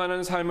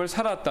불순종하는 삶을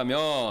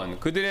살았다면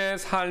그들의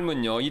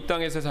삶은요, 이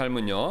땅에서의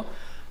삶은요,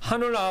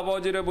 하늘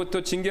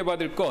아버지로부터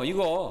징계받을 거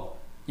이거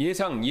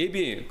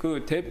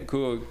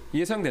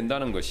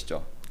예상된다는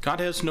것이죠.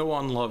 God has no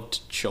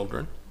unloved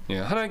children. 예,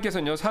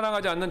 하나님께서는요,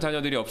 사랑하지 않는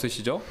자녀들이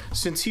없으시죠?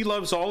 Since he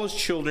loves all his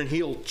children,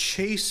 he'll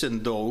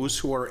chasten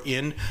those who are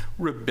in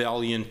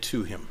rebellion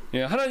to him.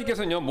 예,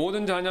 하나님께서는요,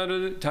 모든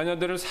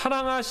자녀들을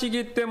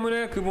사랑하시기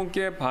때문에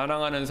그분께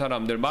반항하는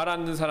사람들, 말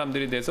안 듣는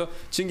사람들에 대해서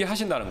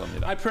징계하신다는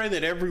겁니다. I pray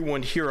that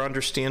everyone here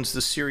understands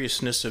the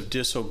seriousness of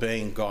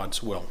disobeying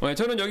God's will. 예,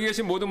 저는 여기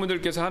계신 모든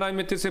분들께서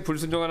하나님의 뜻에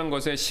불순종하는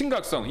것의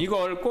심각성,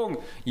 이걸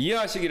꼭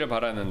이해하시기를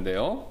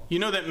바라는데요. You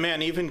know that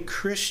men, even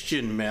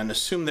Christian men,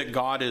 assume that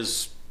God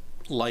is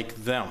like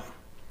them.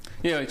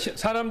 예,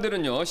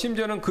 사람들은요,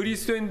 심지어는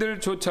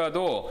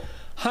그리스도인들조차도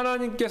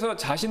하나님께서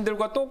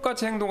자신들과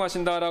똑같이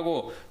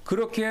행동하신다라고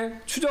그렇게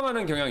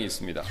추정하는 경향이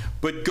있습니다.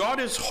 But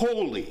God is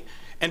holy,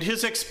 and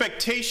his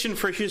expectation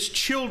for his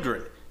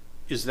children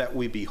is that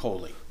we be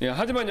holy. 예,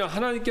 하지만요,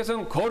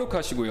 하나님께서는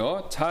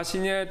거룩하시고요,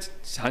 자신의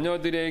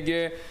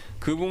자녀들에게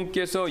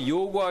그분께서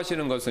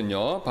요구하시는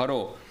것은요,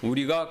 바로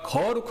우리가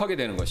거룩하게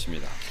되는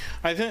것입니다.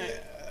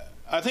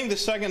 I think the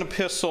second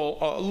epistle,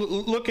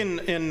 look in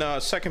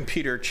 2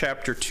 Peter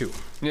chapter 2.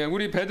 예,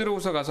 우리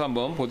베드로후서 가서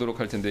한번 보도록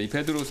할 텐데, 이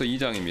베드로후서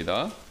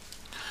 2장입니다.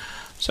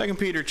 2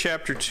 Peter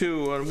chapter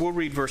 2, we'll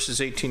read verses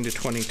 18 to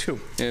 22.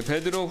 예,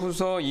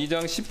 베드로후서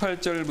 2장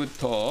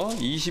 18절부터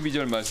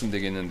 22절 말씀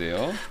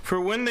되겠는데요. For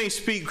when they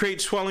speak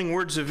great swelling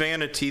words of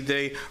vanity,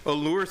 they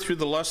allure through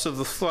the lust of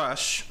the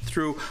flesh,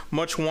 through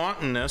much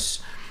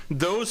wantonness,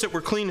 those that were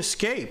clean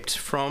escaped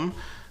from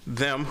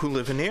them who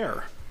live in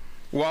error.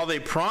 While they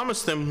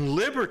promise them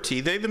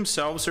liberty, they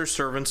themselves are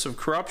servants of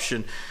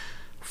corruption.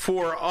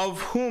 For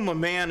of whom a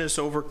man is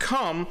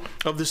overcome,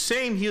 of the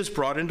same he is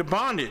brought into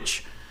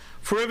bondage.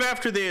 For if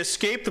after they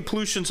escape the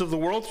pollutions of the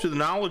world through the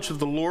knowledge of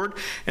the Lord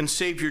and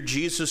Savior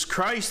Jesus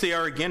Christ, they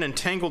are again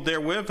entangled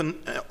therewith and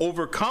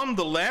overcome,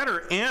 the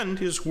latter end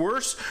is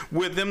worse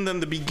with them than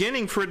the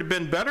beginning. For it had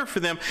been better for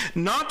them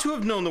not to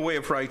have known the way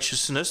of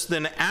righteousness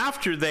than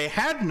after they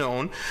had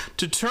known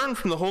to turn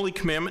from the holy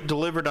commandment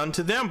delivered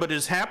unto them. But it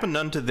has happened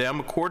unto them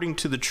according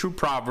to the true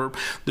proverb,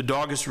 the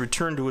dog is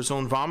returned to his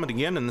own vomit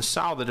again, and the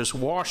sow that is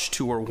washed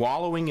to her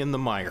wallowing in the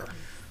mire.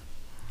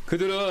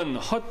 그들은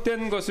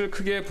헛된 것을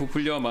크게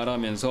부풀려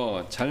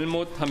말하면서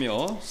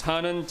잘못하며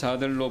사는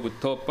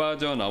자들로부터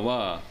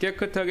빠져나와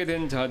깨끗하게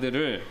된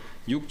자들을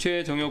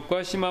육체의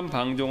정욕과 심한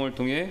방종을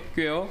통해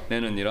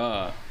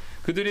꿰어내느니라.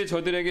 그들이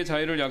저들에게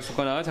자유를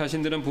약속하나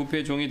자신들은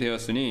부패의 종이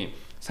되었으니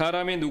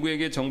사람이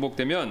누구에게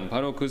정복되면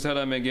바로 그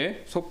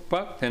사람에게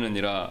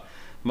속박되느니라.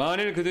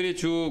 만일 그들이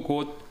주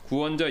곧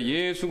구원자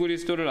예수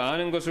그리스도를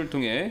아는 것을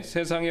통해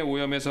세상의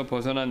오염에서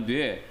벗어난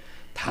뒤에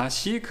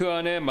다시 그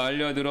안에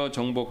말려들어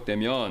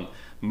정복되면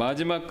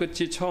마지막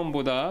끝이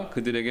처음보다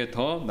그들에게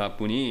더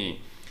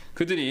나쁘니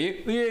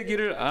그들이 의의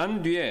길을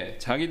안 뒤에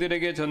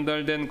자기들에게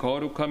전달된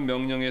거룩한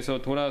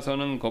명령에서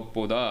돌아서는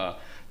것보다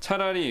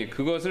차라리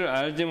그것을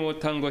알지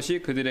못한 것이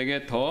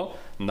그들에게 더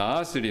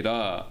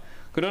나았으리라.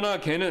 그러나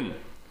개는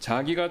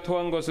자기가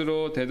토한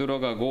것으로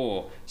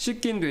되돌아가고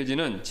씻긴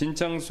돼지는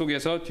진창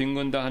속에서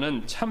뒹군다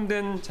하는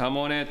참된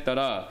잠언에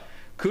따라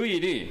그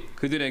일이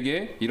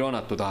그들에게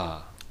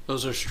일어났도다.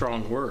 Those are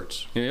strong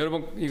words. 예,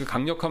 여러분 이거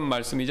강력한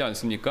말씀이지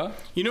않습니까?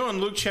 You know, in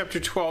Luke chapter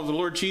 12, the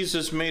Lord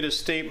Jesus made a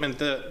statement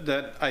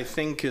that I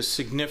think is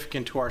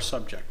significant to our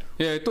subject.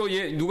 예, 또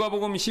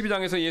누가복음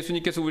 12장에서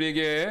예수님께서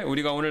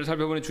우리가 오늘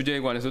살펴보는 주제에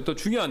관해서 또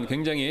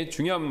굉장히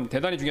중요한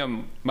대단히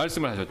중요한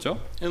말씀을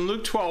하셨죠. In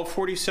Luke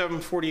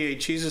 12:47-48,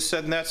 Jesus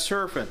said, "And that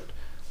servant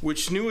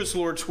which knew his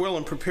Lord's will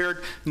and prepared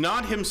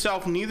not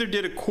himself, neither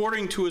did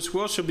according to his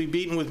will, shall be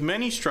beaten with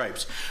many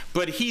stripes.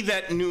 But he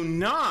that knew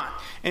not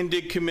and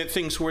did commit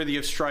things worthy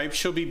of stripes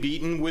shall be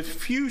beaten with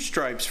few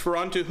stripes. For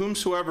unto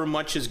whomsoever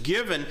much is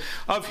given,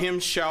 of him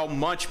shall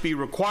much be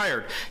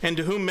required. And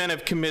to whom men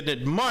have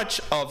committed much,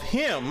 of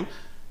him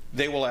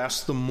they will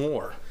ask the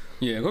more."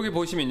 예, 거기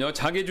보시면요,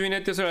 자기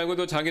주인의 뜻을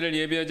알고도 자기를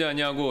예비하지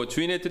아니하고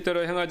주인의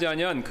뜻대로 행하지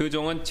아니한 그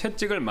종은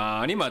채찍을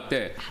많이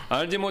맞되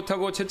알지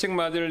못하고 채찍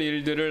맞을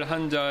일들을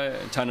한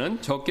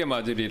자는 적게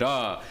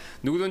맞으리라.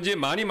 누구든지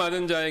많이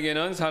받은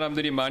자에게는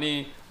사람들이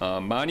많이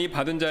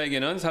받은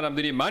자에게는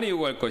사람들이 많이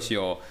요구할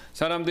것이요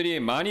사람들이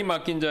많이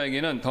맡긴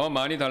자에게는 더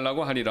많이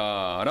달라고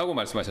하리라라고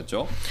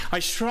말씀하셨죠. I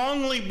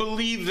strongly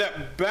believe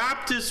that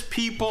Baptist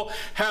people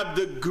have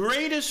the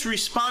greatest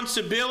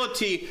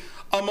responsibility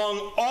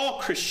among all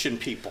Christian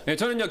people. 예,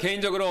 저는요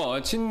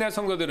개인적으로 친내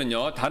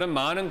성도들은요 다른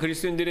많은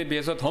그리스도인들에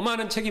비해서 더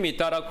많은 책임이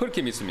있다라고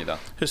그렇게 믿습니다.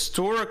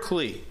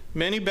 Historically,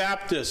 many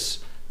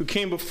Baptists who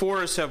came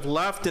before us have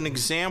left an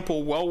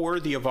example well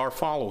worthy of our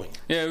following.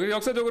 예, 그리고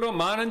역사적으로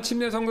많은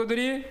침례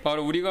성도들이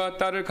바로 우리가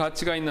따를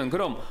가치가 있는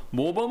그런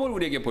모범을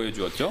우리에게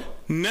보여주었죠.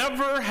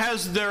 Never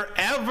has there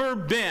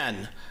ever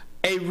been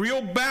a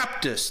real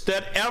Baptist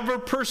that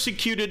ever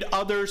persecuted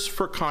others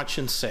for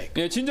conscience sake.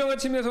 예, 진정한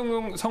침례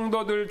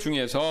성도들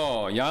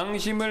중에서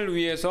양심을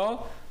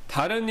위해서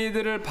다른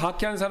이들을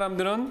박해한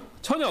사람들은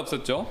전혀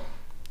없었죠.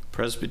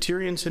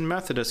 Presbyterians and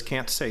Methodists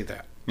can't say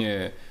that.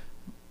 예,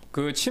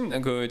 그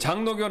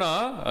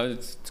장로교나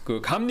그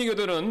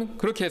감리교들은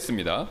그렇게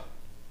했습니다.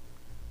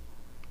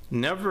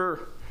 Never.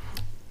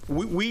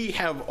 We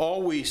have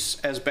always,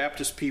 as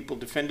Baptist people,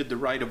 defended the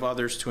right of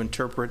others to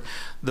interpret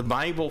the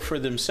Bible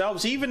for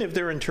themselves, even if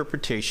their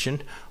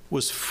interpretation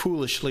was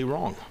foolishly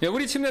wrong. 예,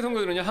 우리 침례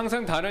성도들은요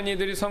항상 다른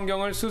이들이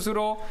성경을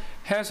스스로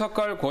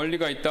해석할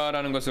권리가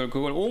있다라는 것을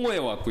그걸 옹호해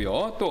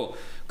왔고요. 또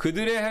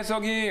그들의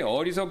해석이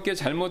어리석게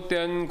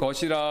잘못된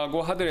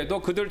것이라고 하더라도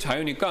그들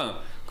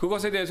자유니까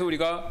그것에 대해서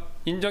우리가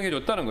인정해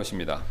줬다는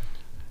것입니다.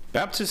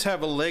 Baptists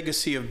have a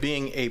legacy of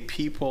being a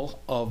people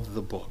of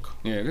the book.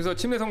 예, 그래서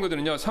침례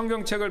성도들은요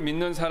성경책을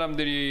믿는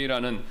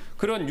사람들이라는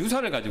그런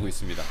유산을 가지고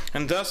있습니다.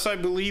 And thus I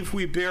believe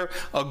we bear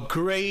a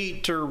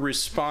greater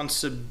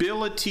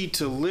responsibility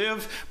to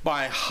live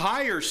by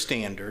higher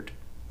standard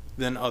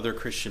than other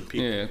Christian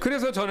people. 예,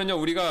 그래서 저는요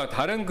우리가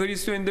다른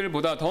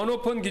그리스도인들보다 더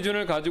높은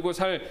기준을 가지고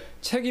살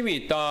책임이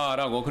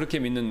있다라고 그렇게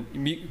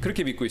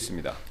믿고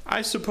있습니다.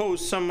 I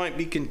suppose some might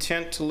be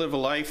content to live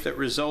a life that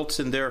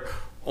results in their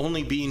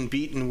only being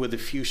beaten with a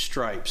few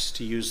stripes,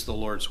 to use the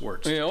Lord's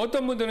words. 예,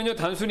 어떤 분들은요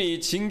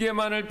단순히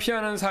징계만을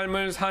피하는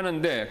삶을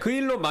사는데 그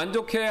일로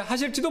만족해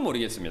하실지도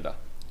모르겠습니다.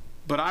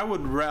 But I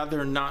would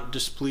rather not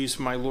displease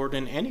my Lord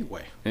in any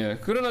way. 예,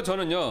 그러나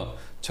저는요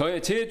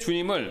제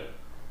주님을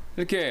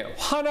이렇게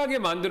화나게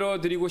만들어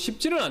드리고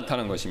싶지는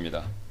않다는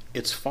것입니다.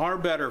 It's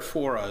far better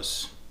for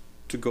us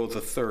to go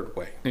the third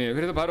way. 예,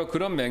 그래서 바로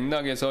그런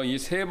맥락에서 이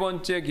세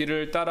번째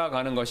길을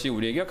따라가는 것이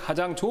우리에게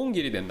가장 좋은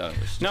길이 된다는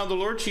것이죠. Now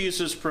the Lord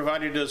Jesus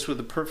provided us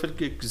with a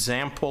perfect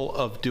example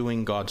of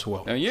doing God's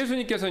will.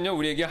 예수님께서는요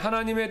우리에게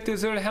하나님의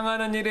뜻을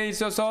행하는 일에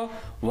있어서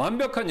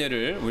완벽한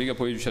예를 우리에게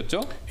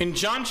보여주셨죠. In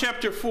John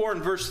chapter 4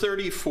 and verse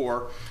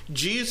 34,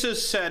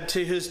 Jesus said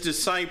to his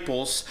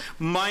disciples,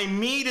 "My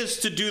meat is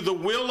to do the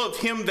will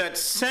of him that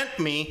sent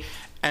me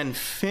and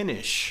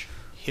finish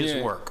his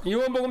work."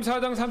 요한복음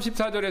 4장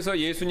 34절에서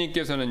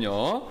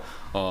예수님께서는요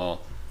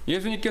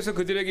예수님께서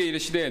그들에게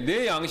이르시되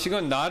내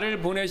양식은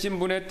나를 보내신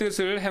분의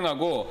뜻을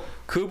행하고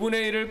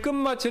그분의 일을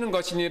끝마치는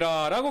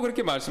것이니라 라고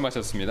그렇게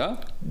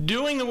말씀하셨습니다.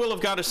 Doing the will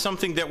of God is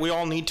something that we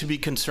all need to be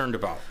concerned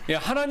about. 예,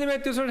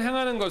 하나님의 뜻을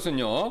행하는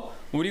것은요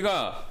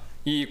우리가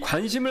이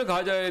관심을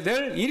가져야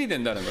될 일이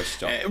된다는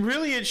것이죠.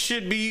 Really it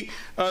should be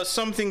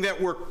something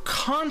that we're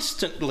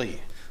constantly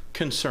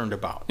concerned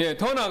about. 예,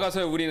 더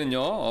나아가서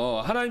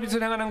우리는요 하나님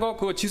뜻을 행하는 것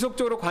그거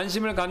지속적으로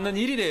관심을 갖는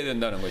일이 돼야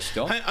된다는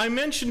것이죠. I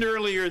mentioned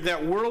earlier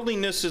that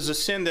worldliness is a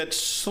sin that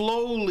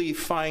slowly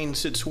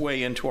finds its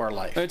way into our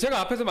life. 예, 제가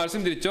앞에서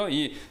말씀드렸죠.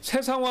 이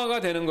세상화가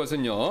되는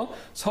것은요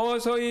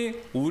서서히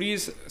우리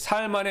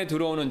삶 안에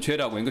들어오는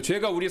죄라고. 그러니까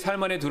죄가 우리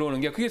삶 안에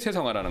들어오는 게 그게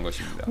세상화라는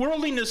것입니다.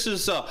 Worldliness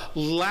is a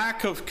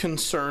lack of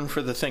concern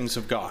for the things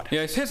of God.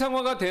 예,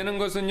 세상화가 되는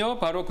것은요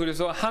바로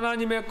그래서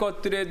하나님의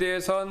것들에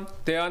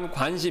대한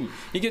관심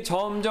이게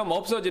점점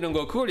없어지는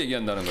거 그걸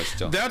얘기한다는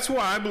것이죠. That's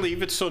why I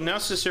believe it's so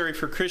necessary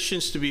for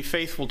Christians to be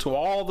faithful to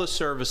all the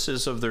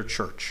services of their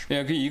church.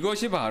 예,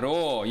 이것이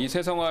바로 이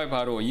세상화의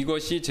바로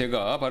이것이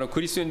제가 바로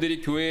그리스도인들이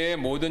교회의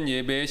모든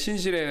예배에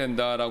신실해야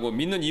된다라고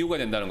믿는 이유가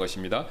된다는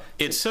것입니다.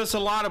 It says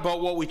a lot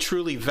about what we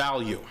truly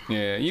value.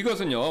 예,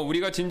 이것은요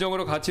우리가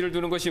진정으로 가치를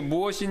두는 것이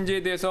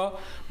무엇인지에 대해서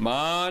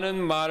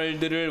많은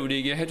말들을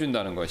우리에게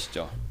해준다는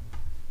것이죠.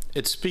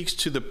 It speaks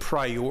to the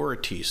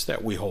priorities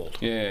that we hold.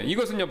 예,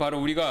 이것은요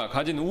바로 우리가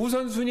가진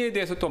우선순위에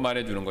대해서 또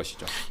말해주는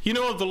것이죠. You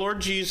know, if the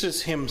Lord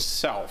Jesus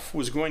himself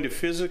was going to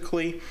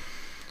physically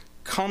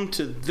come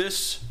to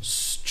this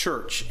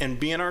church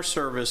and be in our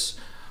service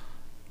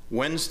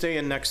Wednesday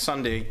and next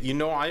Sunday, you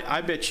know,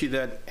 I bet you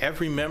that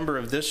every member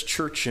of this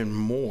church and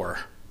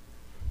more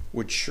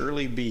would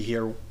surely be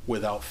here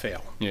without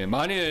fail. 예,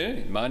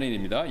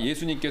 만일입니다.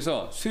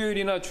 예수님께서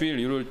수요일이나 주일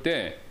이럴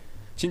때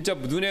진짜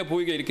눈에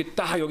보이게 이렇게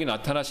딱 여기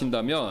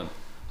나타나신다면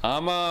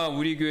아마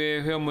우리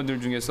교회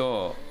회원분들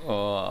중에서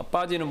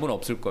빠지는 분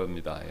없을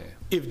겁니다. 예.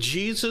 If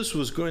Jesus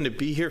was going to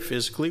be here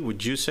physically,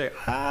 would you say,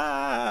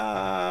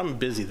 I'm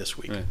busy this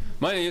week? 예.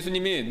 만약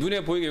예수님이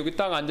눈에 보이게 여기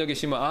딱 앉아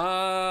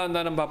계시면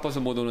나는 바빠서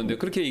못 오는데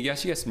그렇게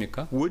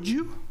얘기하시겠습니까? Would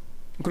you?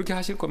 그렇게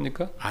하실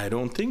겁니까? I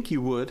don't think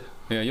you would.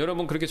 예,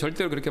 여러분 그렇게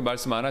절대로 그렇게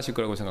말씀 안 하실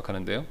거라고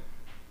생각하는데요.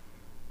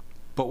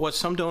 But what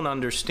some don't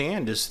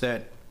understand is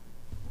that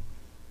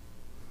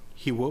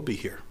He will be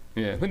here.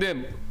 예,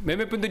 근데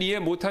몇몇 분들이 이해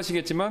못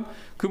하시겠지만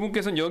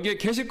그분께서는 여기에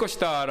계실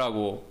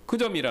것이다라고 그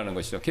점이라는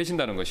것이죠.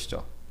 계신다는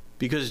것이죠.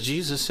 Because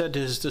Jesus said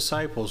to his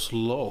disciples,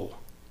 Lo,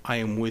 I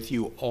am with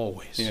you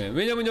always. 예,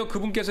 왜냐면요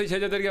그분께서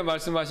제자들에게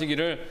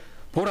말씀하시기를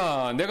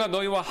보라 내가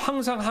너희와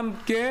항상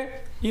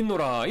함께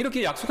있노라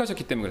이렇게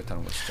약속하셨기 때문에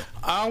그렇다는 것이죠.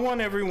 I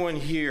want everyone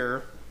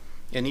here,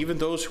 and even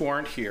those who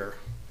aren't here,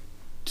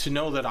 to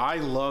know that I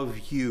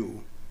love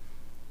you,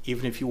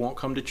 even if you won't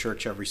come to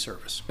church every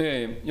service.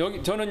 예,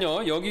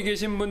 저는요 여기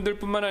계신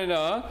분들뿐만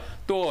아니라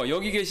또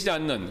여기 계시지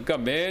않는, 그러니까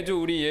매주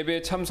우리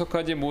예배에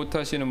참석하지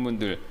못하시는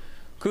분들,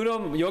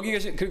 그럼 여기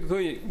계신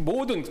그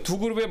모든 두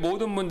그룹의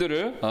모든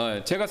분들을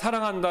제가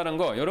사랑한다는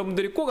거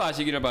여러분들이 꼭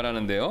아시기를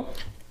바라는데요.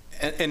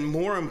 And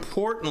more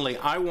importantly,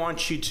 I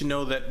want you to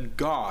know that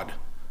God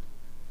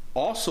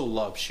also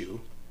loves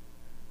you,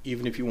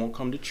 even if you won't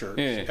come to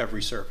church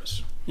every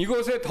service.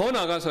 이것에 더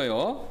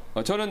나가서요.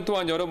 저는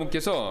또한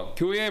여러분께서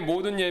교회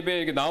모든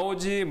예배에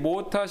나오지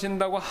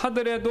못하신다고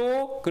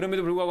하더라도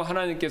그럼에도 불구하고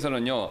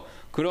하나님께서는요.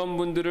 그런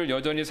분들을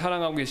여전히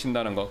사랑하고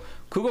계신다는 것.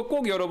 그거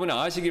꼭 여러분이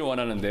아시길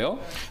원하는데요.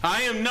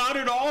 I am not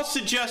at all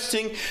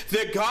suggesting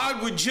that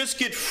God would just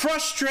get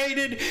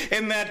frustrated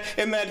and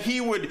that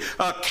he would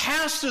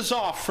cast us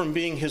off from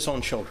being his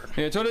own children.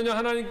 예, 저는요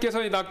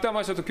하나님께서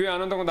낙담하셔서 교회 안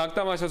온다고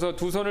낙담하셔서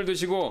두 손을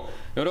드시고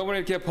여러분을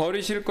이렇게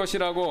버리실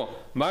것이라고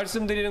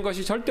말씀드리는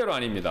것이 절대로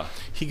아닙니다.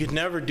 He could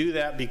never do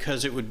that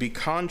because it would be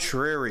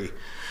contrary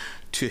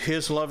to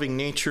his loving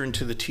nature and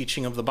to the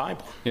teaching of the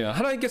Bible. 예,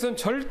 하나님께서는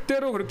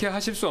절대로 그렇게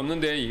하실 수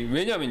없는데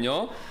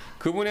왜냐면요.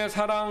 그분의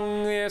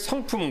사랑의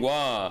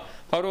성품과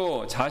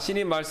바로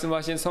자신이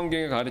말씀하신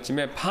성경의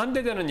가르침에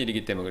반대되는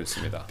일이기 때문에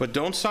그렇습니다. But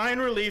don't sigh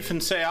in relief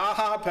and say,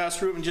 "Aha,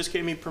 Pastor Ruben just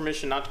gave me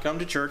permission not to come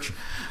to church."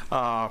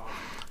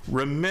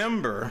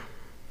 Remember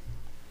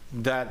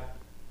that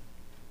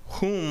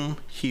whom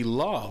he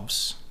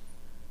loves,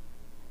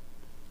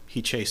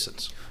 he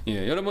chastens.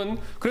 예, 여러분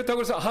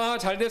그렇다고 해서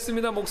잘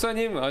됐습니다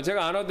목사님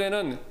제가 안 와도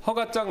되는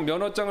허가장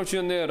면허장을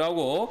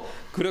주셨네요라고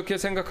그렇게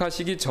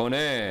생각하시기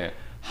전에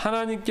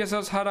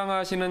하나님께서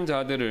사랑하시는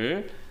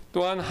자들을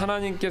또한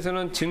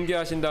하나님께서는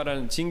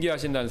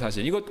징계하신다는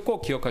사실 이것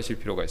꼭 기억하실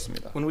필요가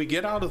있습니다. When we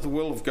get out of the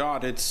will of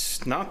God,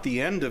 it's not the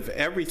end of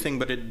everything,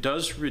 but it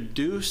does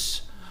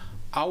reduce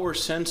our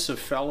sense of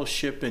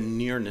fellowship and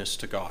nearness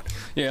to God.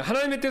 예,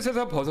 하나님의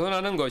뜻에서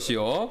벗어나는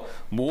것이요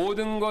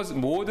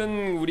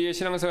모든 우리의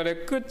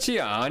신앙생활의 끝이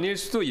아닐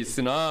수도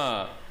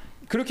있으나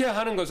그렇게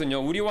하는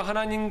것은요 우리와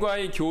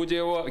하나님과의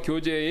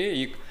교제의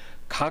이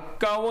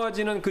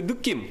가까워지는 그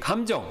느낌,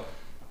 감정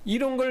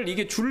이런 걸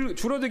이게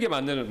줄어들게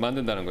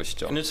만든다는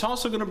것이죠. And it's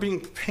also going to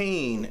bring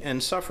pain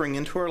and suffering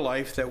into our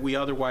life that we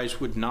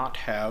otherwise would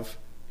not have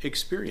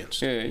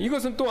experienced. 예,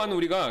 이것은 또한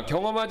우리가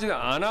경험하지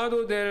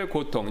않아도 될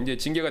고통, 이제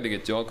징계가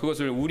되겠죠.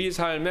 그것을 우리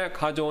삶에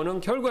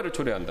가져오는 결과를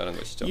초래한다는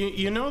것이죠.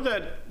 You know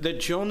that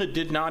Jonah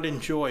did not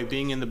enjoy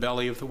being in the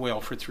belly of the whale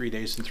for 3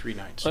 days and 3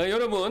 nights.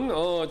 여러분,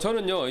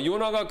 저는요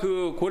요나가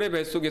그 고래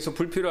뱃속에서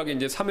불필요하게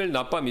이제 3일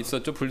낮밤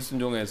있었죠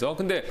불순종해서.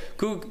 근데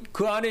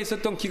그 안에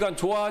있었던 기간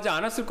좋아하지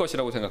않았을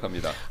것이라고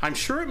생각합니다. I'm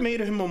sure it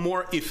made him a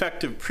more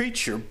effective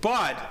preacher,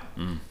 but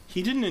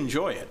he didn't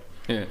enjoy it.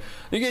 예,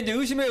 이게 이제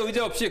의심의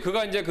의자 없이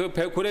그가 이제 그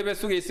고래배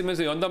속에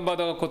있으면서 연단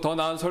받아갖고 더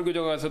나은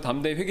설교자가 가서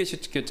담대히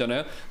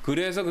회개시켰잖아요.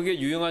 그래서 그게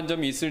유용한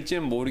점이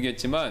있을지는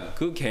모르겠지만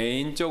그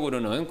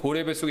개인적으로는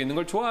고래배 속에 있는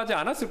걸 좋아하지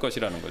않았을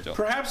것이라는 거죠.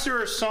 Perhaps there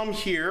are some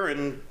here,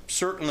 and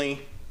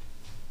certainly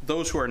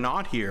those who are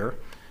not here,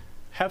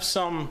 have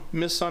some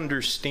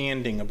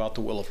misunderstanding about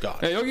the will of God.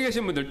 예, 여기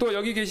계신 분들 또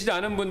여기 계시지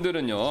않은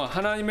분들은요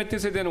하나님의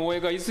뜻에 대한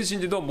오해가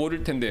있으신지도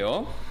모를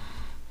텐데요.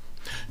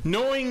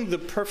 Knowing the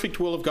perfect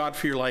will of God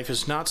for your life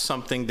is not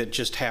something that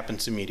just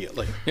happens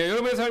immediately. 예,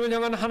 여러분의 삶을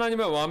향한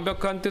하나님의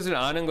완벽한 뜻을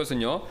아는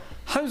것은요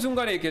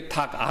한순간에 이렇게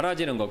딱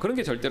알아지는 거 그런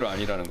게 절대로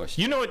아니라는 것이죠.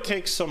 You know it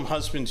takes some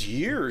husbands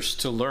years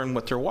to learn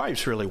what their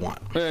wives really want.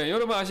 예,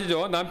 여러분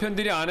아시죠?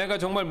 남편들이 아내가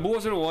정말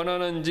무엇을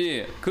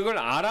원하는지 그걸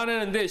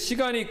알아내는데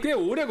시간이 꽤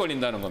오래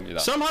걸린다는 겁니다.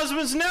 Some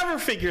husbands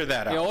never figure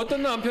that 예, out.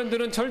 어떤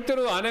남편들은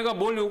절대로 아내가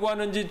뭘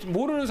요구하는지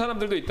모르는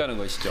사람들도 있다는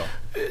것이죠.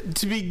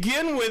 To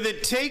begin with,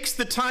 it takes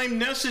the time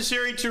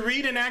necessary to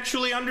read and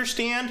actually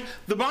understand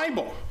the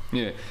Bible.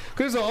 예,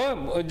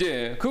 그래서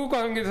이제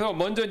그것과 관계해서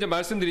먼저 이제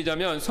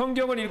말씀드리자면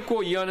성경을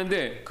읽고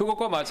이해하는데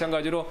그것과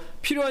마찬가지로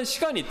필요한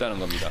시간이 있다는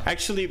겁니다.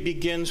 Actually, it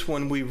begins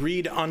when we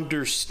read,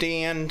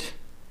 understand,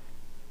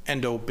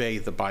 and obey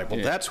the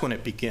Bible. That's when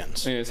it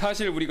begins. 예,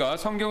 사실 우리가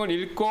성경을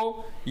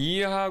읽고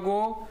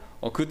이해하고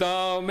그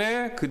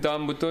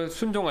다음부터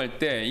순종할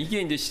때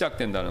이게 이제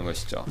시작된다는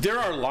것이죠. There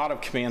are a lot of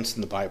commands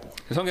in the Bible.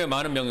 성경에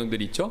많은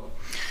명령들이 있죠.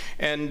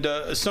 And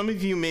some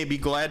of you may be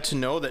glad to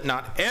know that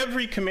not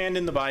every command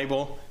in the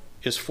Bible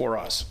is for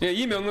us. 예,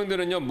 이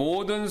명령들은요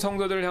모든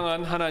성도들을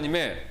향한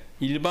하나님의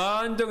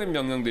일반적인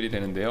명령들이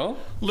되는데요.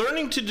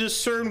 Learning to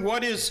discern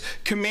what is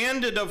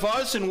commanded of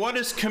us and what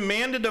is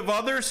commanded of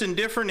others in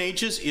different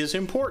ages is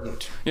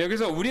important. 예,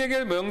 그래서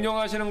우리에게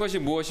명령하시는 것이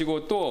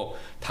무엇이고 또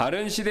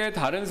다른 시대의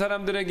다른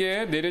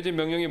사람들에게 내려진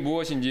명령이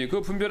무엇인지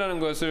그 분별하는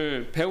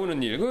것을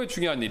배우는 일, 그거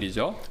중요한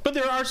일이죠. But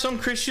there are some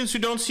Christians who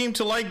don't seem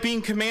to like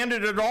being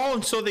commanded at all,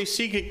 and so they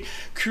seek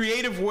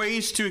creative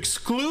ways to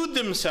exclude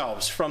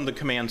themselves from the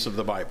commands of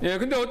the Bible. 예,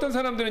 근데 어떤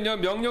사람들은요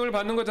명령을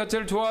받는 것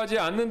자체를 좋아하지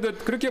않는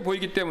듯 그렇게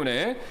보이기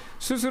때문에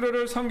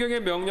스스로를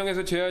성경의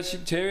명령에서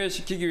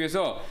제외시키기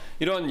위해서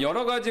이런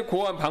여러 가지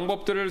고한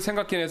방법들을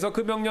생각해내서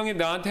그 명령이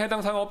나한테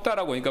해당 사항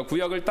없다라고, 그러니까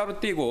구약을 따로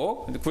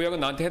띄고 구약은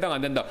나한테 해당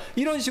안 된다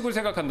이런 식으로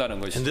생각한다는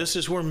And 것이죠. this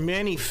is where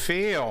many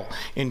fail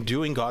in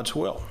doing God's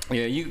will.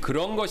 예,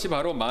 그런 것이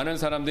바로 많은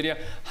사람들이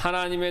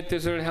하나님의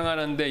뜻을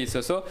행하는 데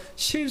있어서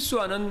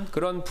실수하는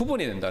그런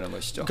부분이 된다는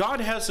것이죠.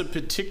 God has a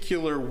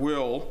particular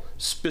will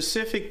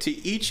specific to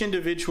each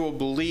individual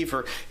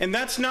believer, and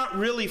that's not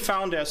really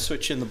found as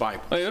such in the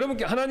Bible. 여러분,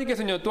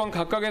 하나님께서는요 또한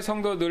각각의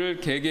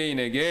성도들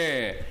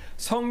개개인에게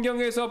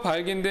성경에서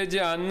발견되지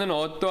않는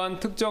어떠한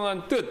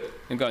특정한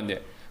뜻, 그러니까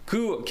이제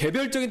그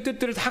개별적인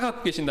뜻들을 다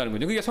갖고 계신다는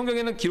거죠. 그게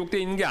성경에는 기록되어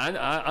있는 게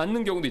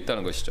않는 경우도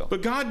있다는 것이죠.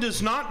 But God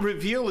does not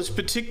reveal His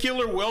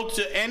particular will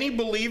to any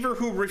believer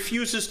who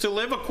refuses to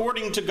live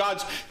according to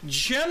God's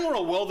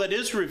general will that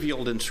is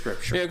revealed in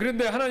Scripture. 예,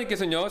 그런데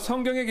하나님께서는요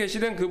성경에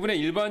게시된 그분의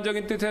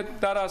일반적인 뜻에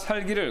따라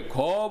살기를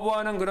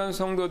거부하는 그런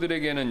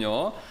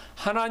성도들에게는요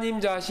하나님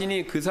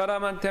자신이 그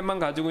사람한테만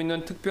가지고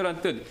있는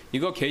특별한 뜻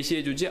이거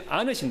계시해주지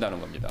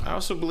않으신다는 겁니다. I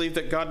also believe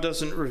that God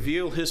doesn't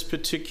reveal His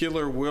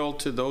particular will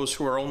to those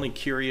who are only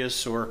curious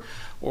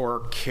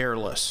or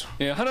careless.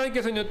 예,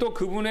 하나님께서는 또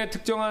그분의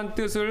특정한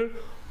뜻을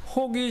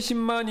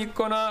호기심만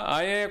있거나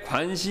아예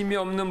관심이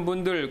없는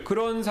분들,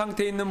 그런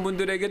상태에 있는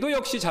분들에게도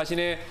역시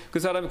자신의 그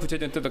사람의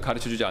구체적인 뜻을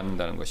가르쳐주지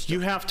않는다는 것이죠.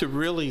 You have to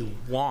really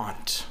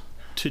want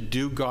to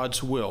do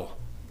God's will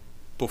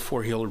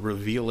before He'll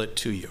reveal it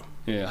to you.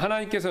 예,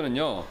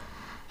 하나님께서는요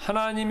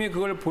하나님이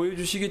그걸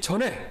보여주시기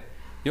전에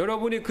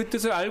여러분이 그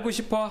뜻을 알고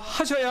싶어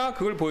하셔야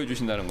그걸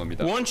보여주신다는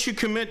겁니다. Once you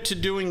commit to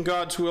doing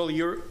God's will,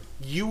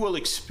 you will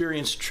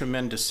experience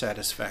tremendous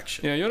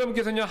satisfaction. 예,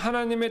 여러분께서는요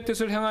하나님의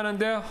뜻을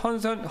행하는데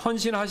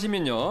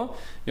헌신하시면요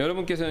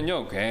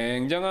여러분께서는요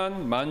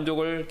굉장한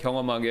만족을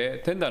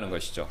경험하게 된다는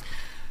것이죠.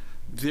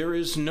 There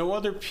is no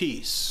other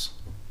peace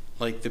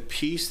like the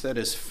peace that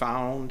is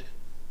found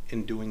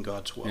in doing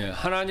God's will. 예,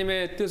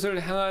 하나님의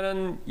뜻을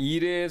행하는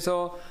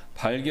일에서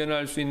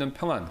발견할 수 있는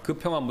평안, 그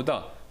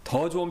평안보다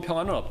더 좋은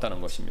평안은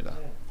없다는 것입니다.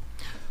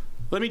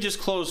 Let me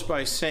just close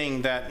by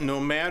saying that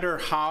no matter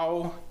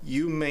how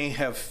you may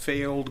have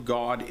failed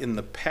God in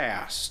the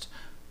past,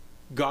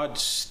 God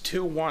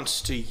still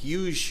wants to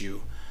use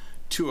you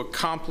to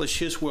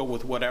accomplish His will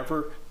with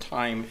whatever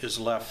time is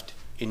left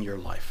in your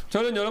life.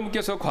 저는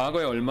여러분께서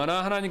과거에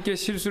얼마나 하나님께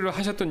실수를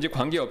하셨던지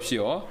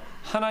관계없이요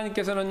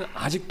하나님께서는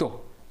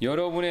아직도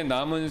여러분의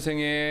남은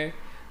생에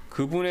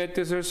그분의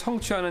뜻을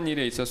성취하는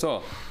일에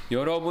있어서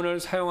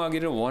여러분을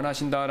사용하기를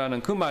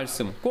원하신다라는 그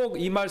말씀, 꼭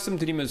이 말씀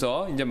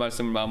드리면서 이제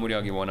말씀을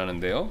마무리하기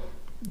원하는데요.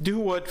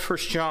 Do what 1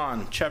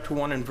 John chapter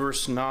 1 and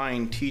verse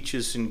 9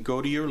 teaches and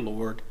go to your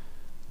Lord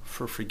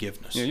for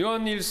forgiveness.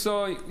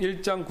 요한일서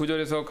 1장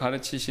 9절에서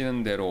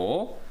가르치시는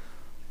대로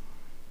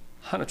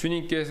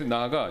주님께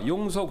나아가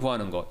용서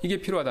구하는 것, 이게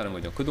필요하다는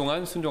거죠.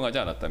 그동안 순종하지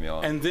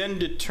않았다면. And then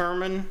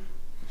determine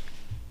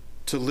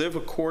to live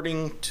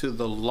according to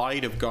the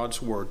light of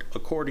God's word,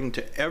 according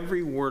to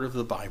every word of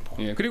the Bible.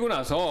 예, 그리고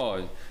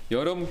나서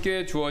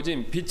여러분께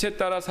주어진 빛에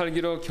따라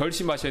살기로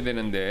결심하셔야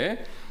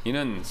되는데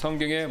이는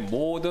성경의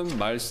모든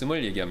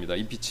말씀을 얘기합니다.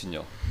 이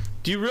빛은요.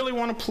 Do you really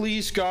want to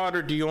please God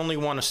or do you only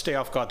want to stay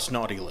off God's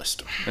naughty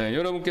list? 예,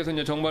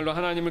 여러분께서는 정말로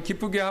하나님을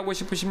기쁘게 하고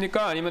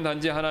싶으십니까? 아니면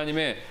단지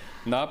하나님의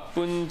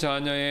나쁜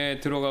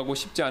자녀에 들어가고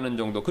싶지 않은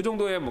정도, 그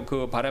정도의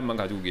그 바람만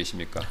가지고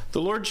계십니까?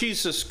 The Lord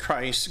Jesus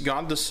Christ,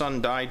 God the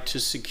Son, died to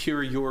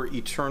secure your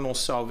eternal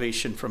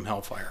salvation from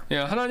hellfire. 예,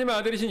 하나님의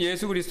아들이신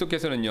예수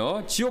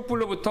그리스도께서는요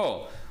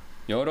지옥불로부터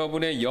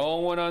여러분의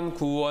영원한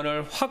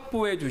구원을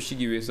확보해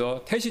주시기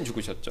위해서 대신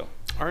죽으셨죠.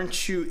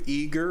 Aren't you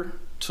eager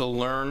to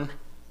learn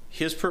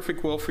His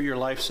perfect will for your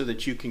life so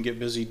that you can get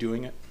busy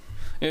doing it?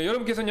 예,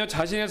 여러분께서는요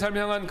자신의 삶을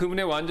향한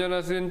그분의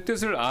완전하신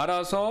뜻을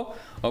알아서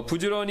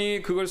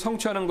부지런히 그걸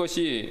성취하는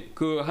것이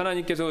그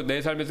하나님께서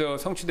내 삶에서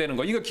성취되는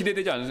거, 이거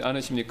기대되지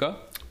않으십니까?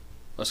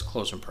 Let's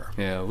close in prayer.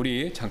 예,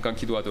 우리 잠깐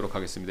기도하도록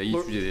하겠습니다. 이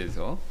주제에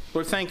대해서.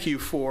 Lord, thank you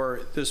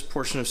for this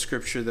portion of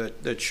Scripture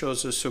that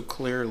shows us so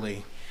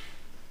clearly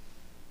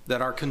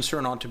that our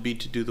concern ought to be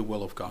to do the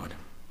will of God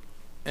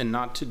and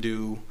not to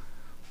do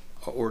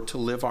or to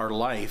live our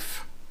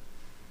life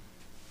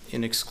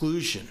in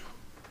exclusion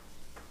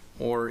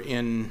or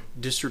in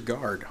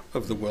disregard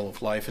of the will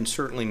of life, and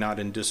certainly not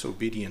in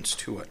disobedience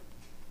to it.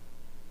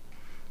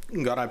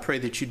 God, I pray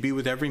that you'd be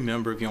with every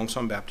member of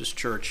Yongsan Baptist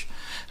Church.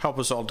 Help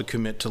us all to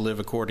commit to live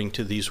according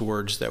to these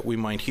words, that we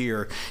might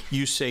hear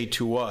you say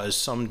to us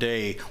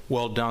someday,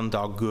 well done,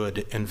 thou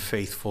good and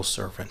faithful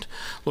servant.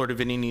 Lord, if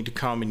any need to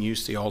come and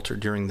use the altar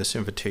during this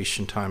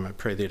invitation time, I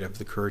pray they'd have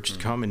the courage to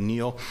come and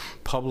kneel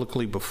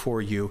publicly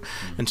before you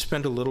and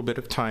spend a little bit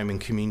of time in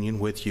communion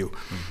with you.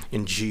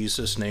 In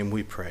Jesus' name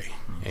we pray.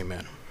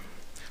 Amen.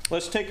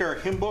 Let's take our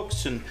hymn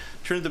books and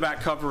turn to the back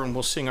cover and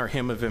we'll sing our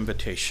hymn of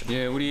invitation.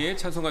 예, 우리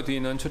찬송가 뒤에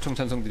있는 초청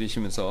찬송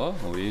드리시면서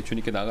우리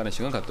주님께 나가는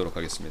시간 갖도록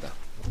하겠습니다.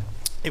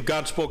 If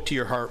God spoke to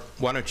your heart,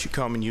 why don't you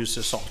come and use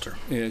this altar?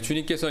 예,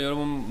 주님께서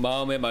여러분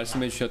마음에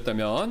말씀해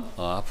주셨다면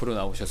앞으로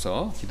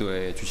나오셔서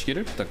기도해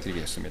주시기를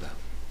부탁드리겠습니다.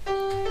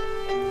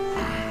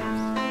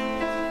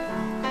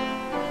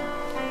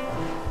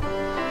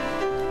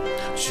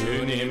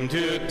 주님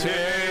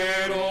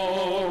뜻대로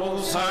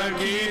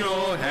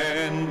살기로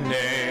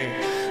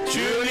했네.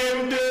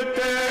 주님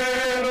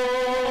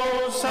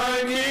뜻대로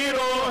살기로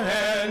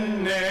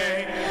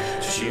했네.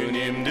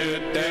 주님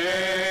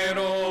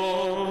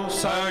뜻대로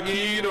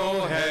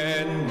살기로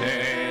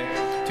했네.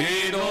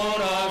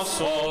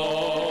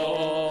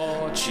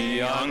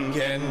 뒤돌아서지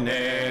않겠네.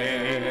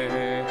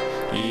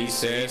 이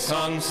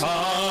세상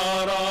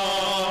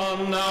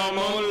사람 나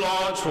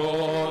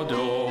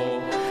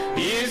몰라줘도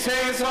이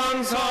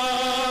세상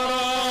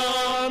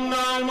사람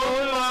날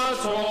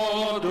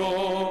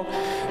몰라줘도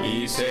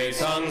이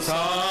세상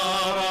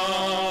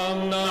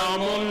사람 날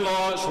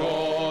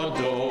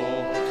몰라줘도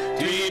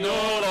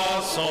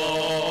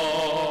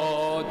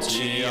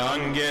뒤돌아서지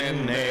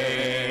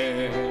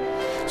않겠네.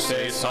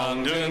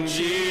 세상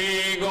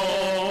등지고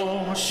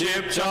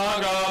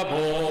십자가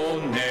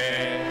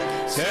보내.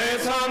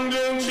 세상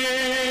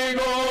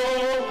등지고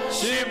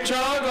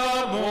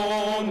십자가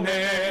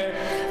보내.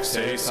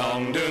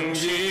 세상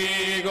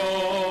등지고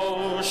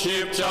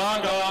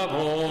십자가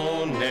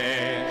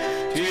보내.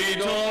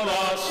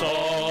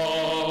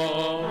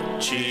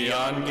 뒤돌아서지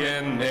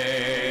않겠네.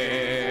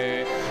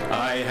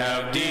 I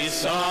have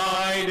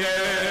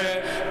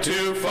decided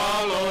to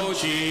follow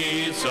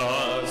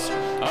Jesus.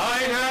 I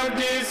have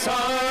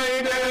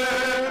decided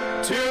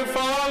to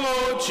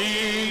follow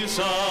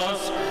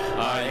Jesus.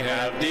 I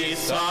have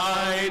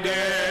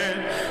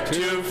decided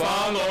to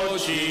follow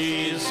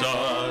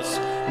Jesus.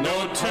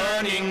 No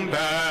turning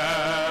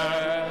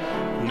back,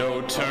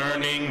 no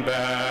turning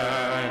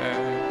back.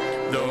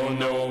 Though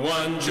no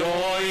one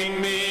join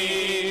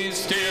me,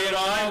 still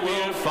I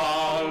will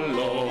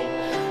follow.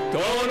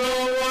 Though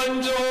no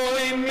one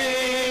join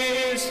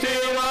me,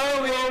 still I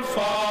will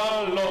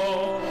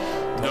follow.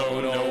 Though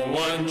no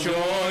one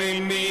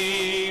join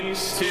me,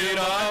 still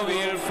I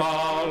will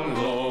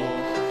follow.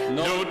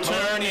 No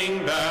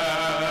turning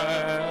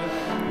back,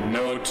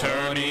 no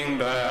turning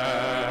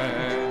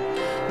back.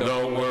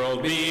 The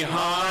world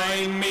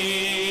behind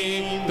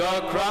me,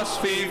 the cross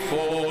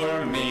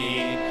before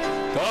me.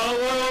 The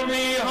world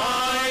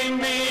behind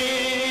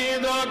me,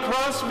 the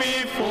cross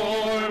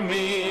before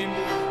me.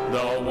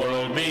 The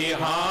world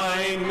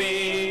behind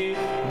me,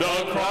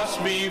 the cross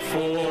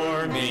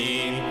before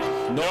me.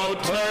 No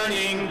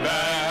turning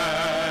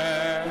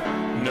back,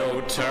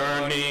 no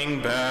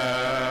turning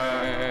back.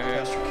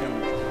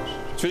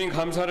 주님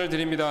감사를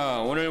드립니다.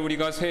 오늘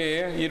우리가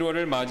새해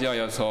 1월을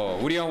맞이하여서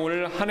우리가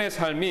오늘 한 해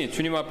삶이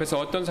주님 앞에서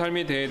어떤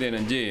삶이 되어야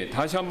되는지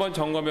다시 한번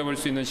점검해 볼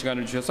수 있는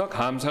시간을 주셔서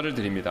감사를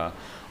드립니다.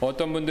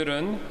 어떤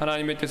분들은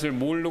하나님의 뜻을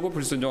모르고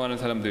불순종하는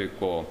사람도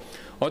있고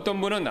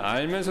어떤 분은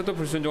알면서도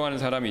불순종하는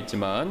사람이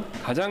있지만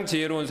가장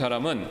지혜로운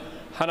사람은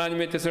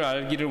하나님의 뜻을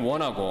알기를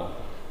원하고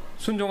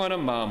순종하는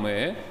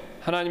마음에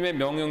하나님의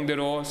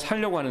명령대로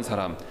살려고 하는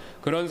사람,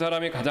 그런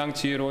사람이 가장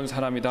지혜로운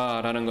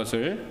사람이다라는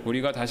것을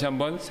우리가 다시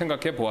한번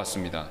생각해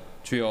보았습니다.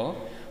 주여,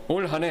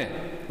 올 한 해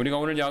우리가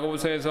오늘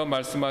야고보서에서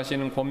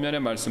말씀하시는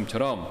권면의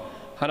말씀처럼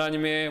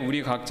하나님의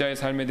우리 각자의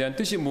삶에 대한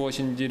뜻이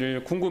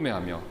무엇인지를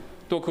궁금해하며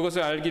또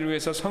그것을 알기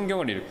위해서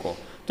성경을 읽고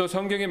또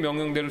성경의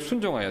명령대로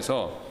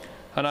순종하여서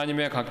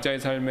하나님의 각자의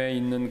삶에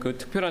있는 그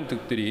특별한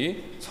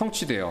뜻들이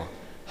성취되어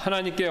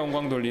하나님께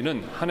영광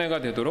돌리는 한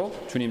해가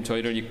되도록 주님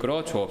저희를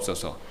이끌어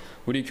주옵소서.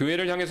 우리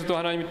교회를 향해서도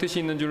하나님의 뜻이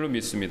있는 줄로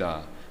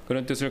믿습니다.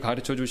 그런 뜻을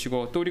가르쳐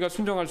주시고 또 우리가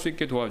순종할 수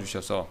있게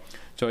도와주셔서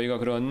저희가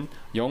그런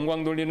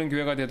영광 돌리는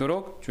교회가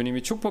되도록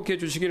주님이 축복해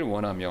주시기를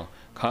원하며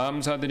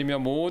감사드리며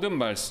모든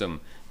말씀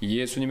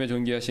예수님의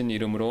존귀하신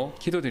이름으로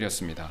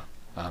기도드렸습니다.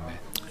 아멘.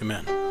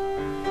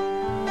 Amen.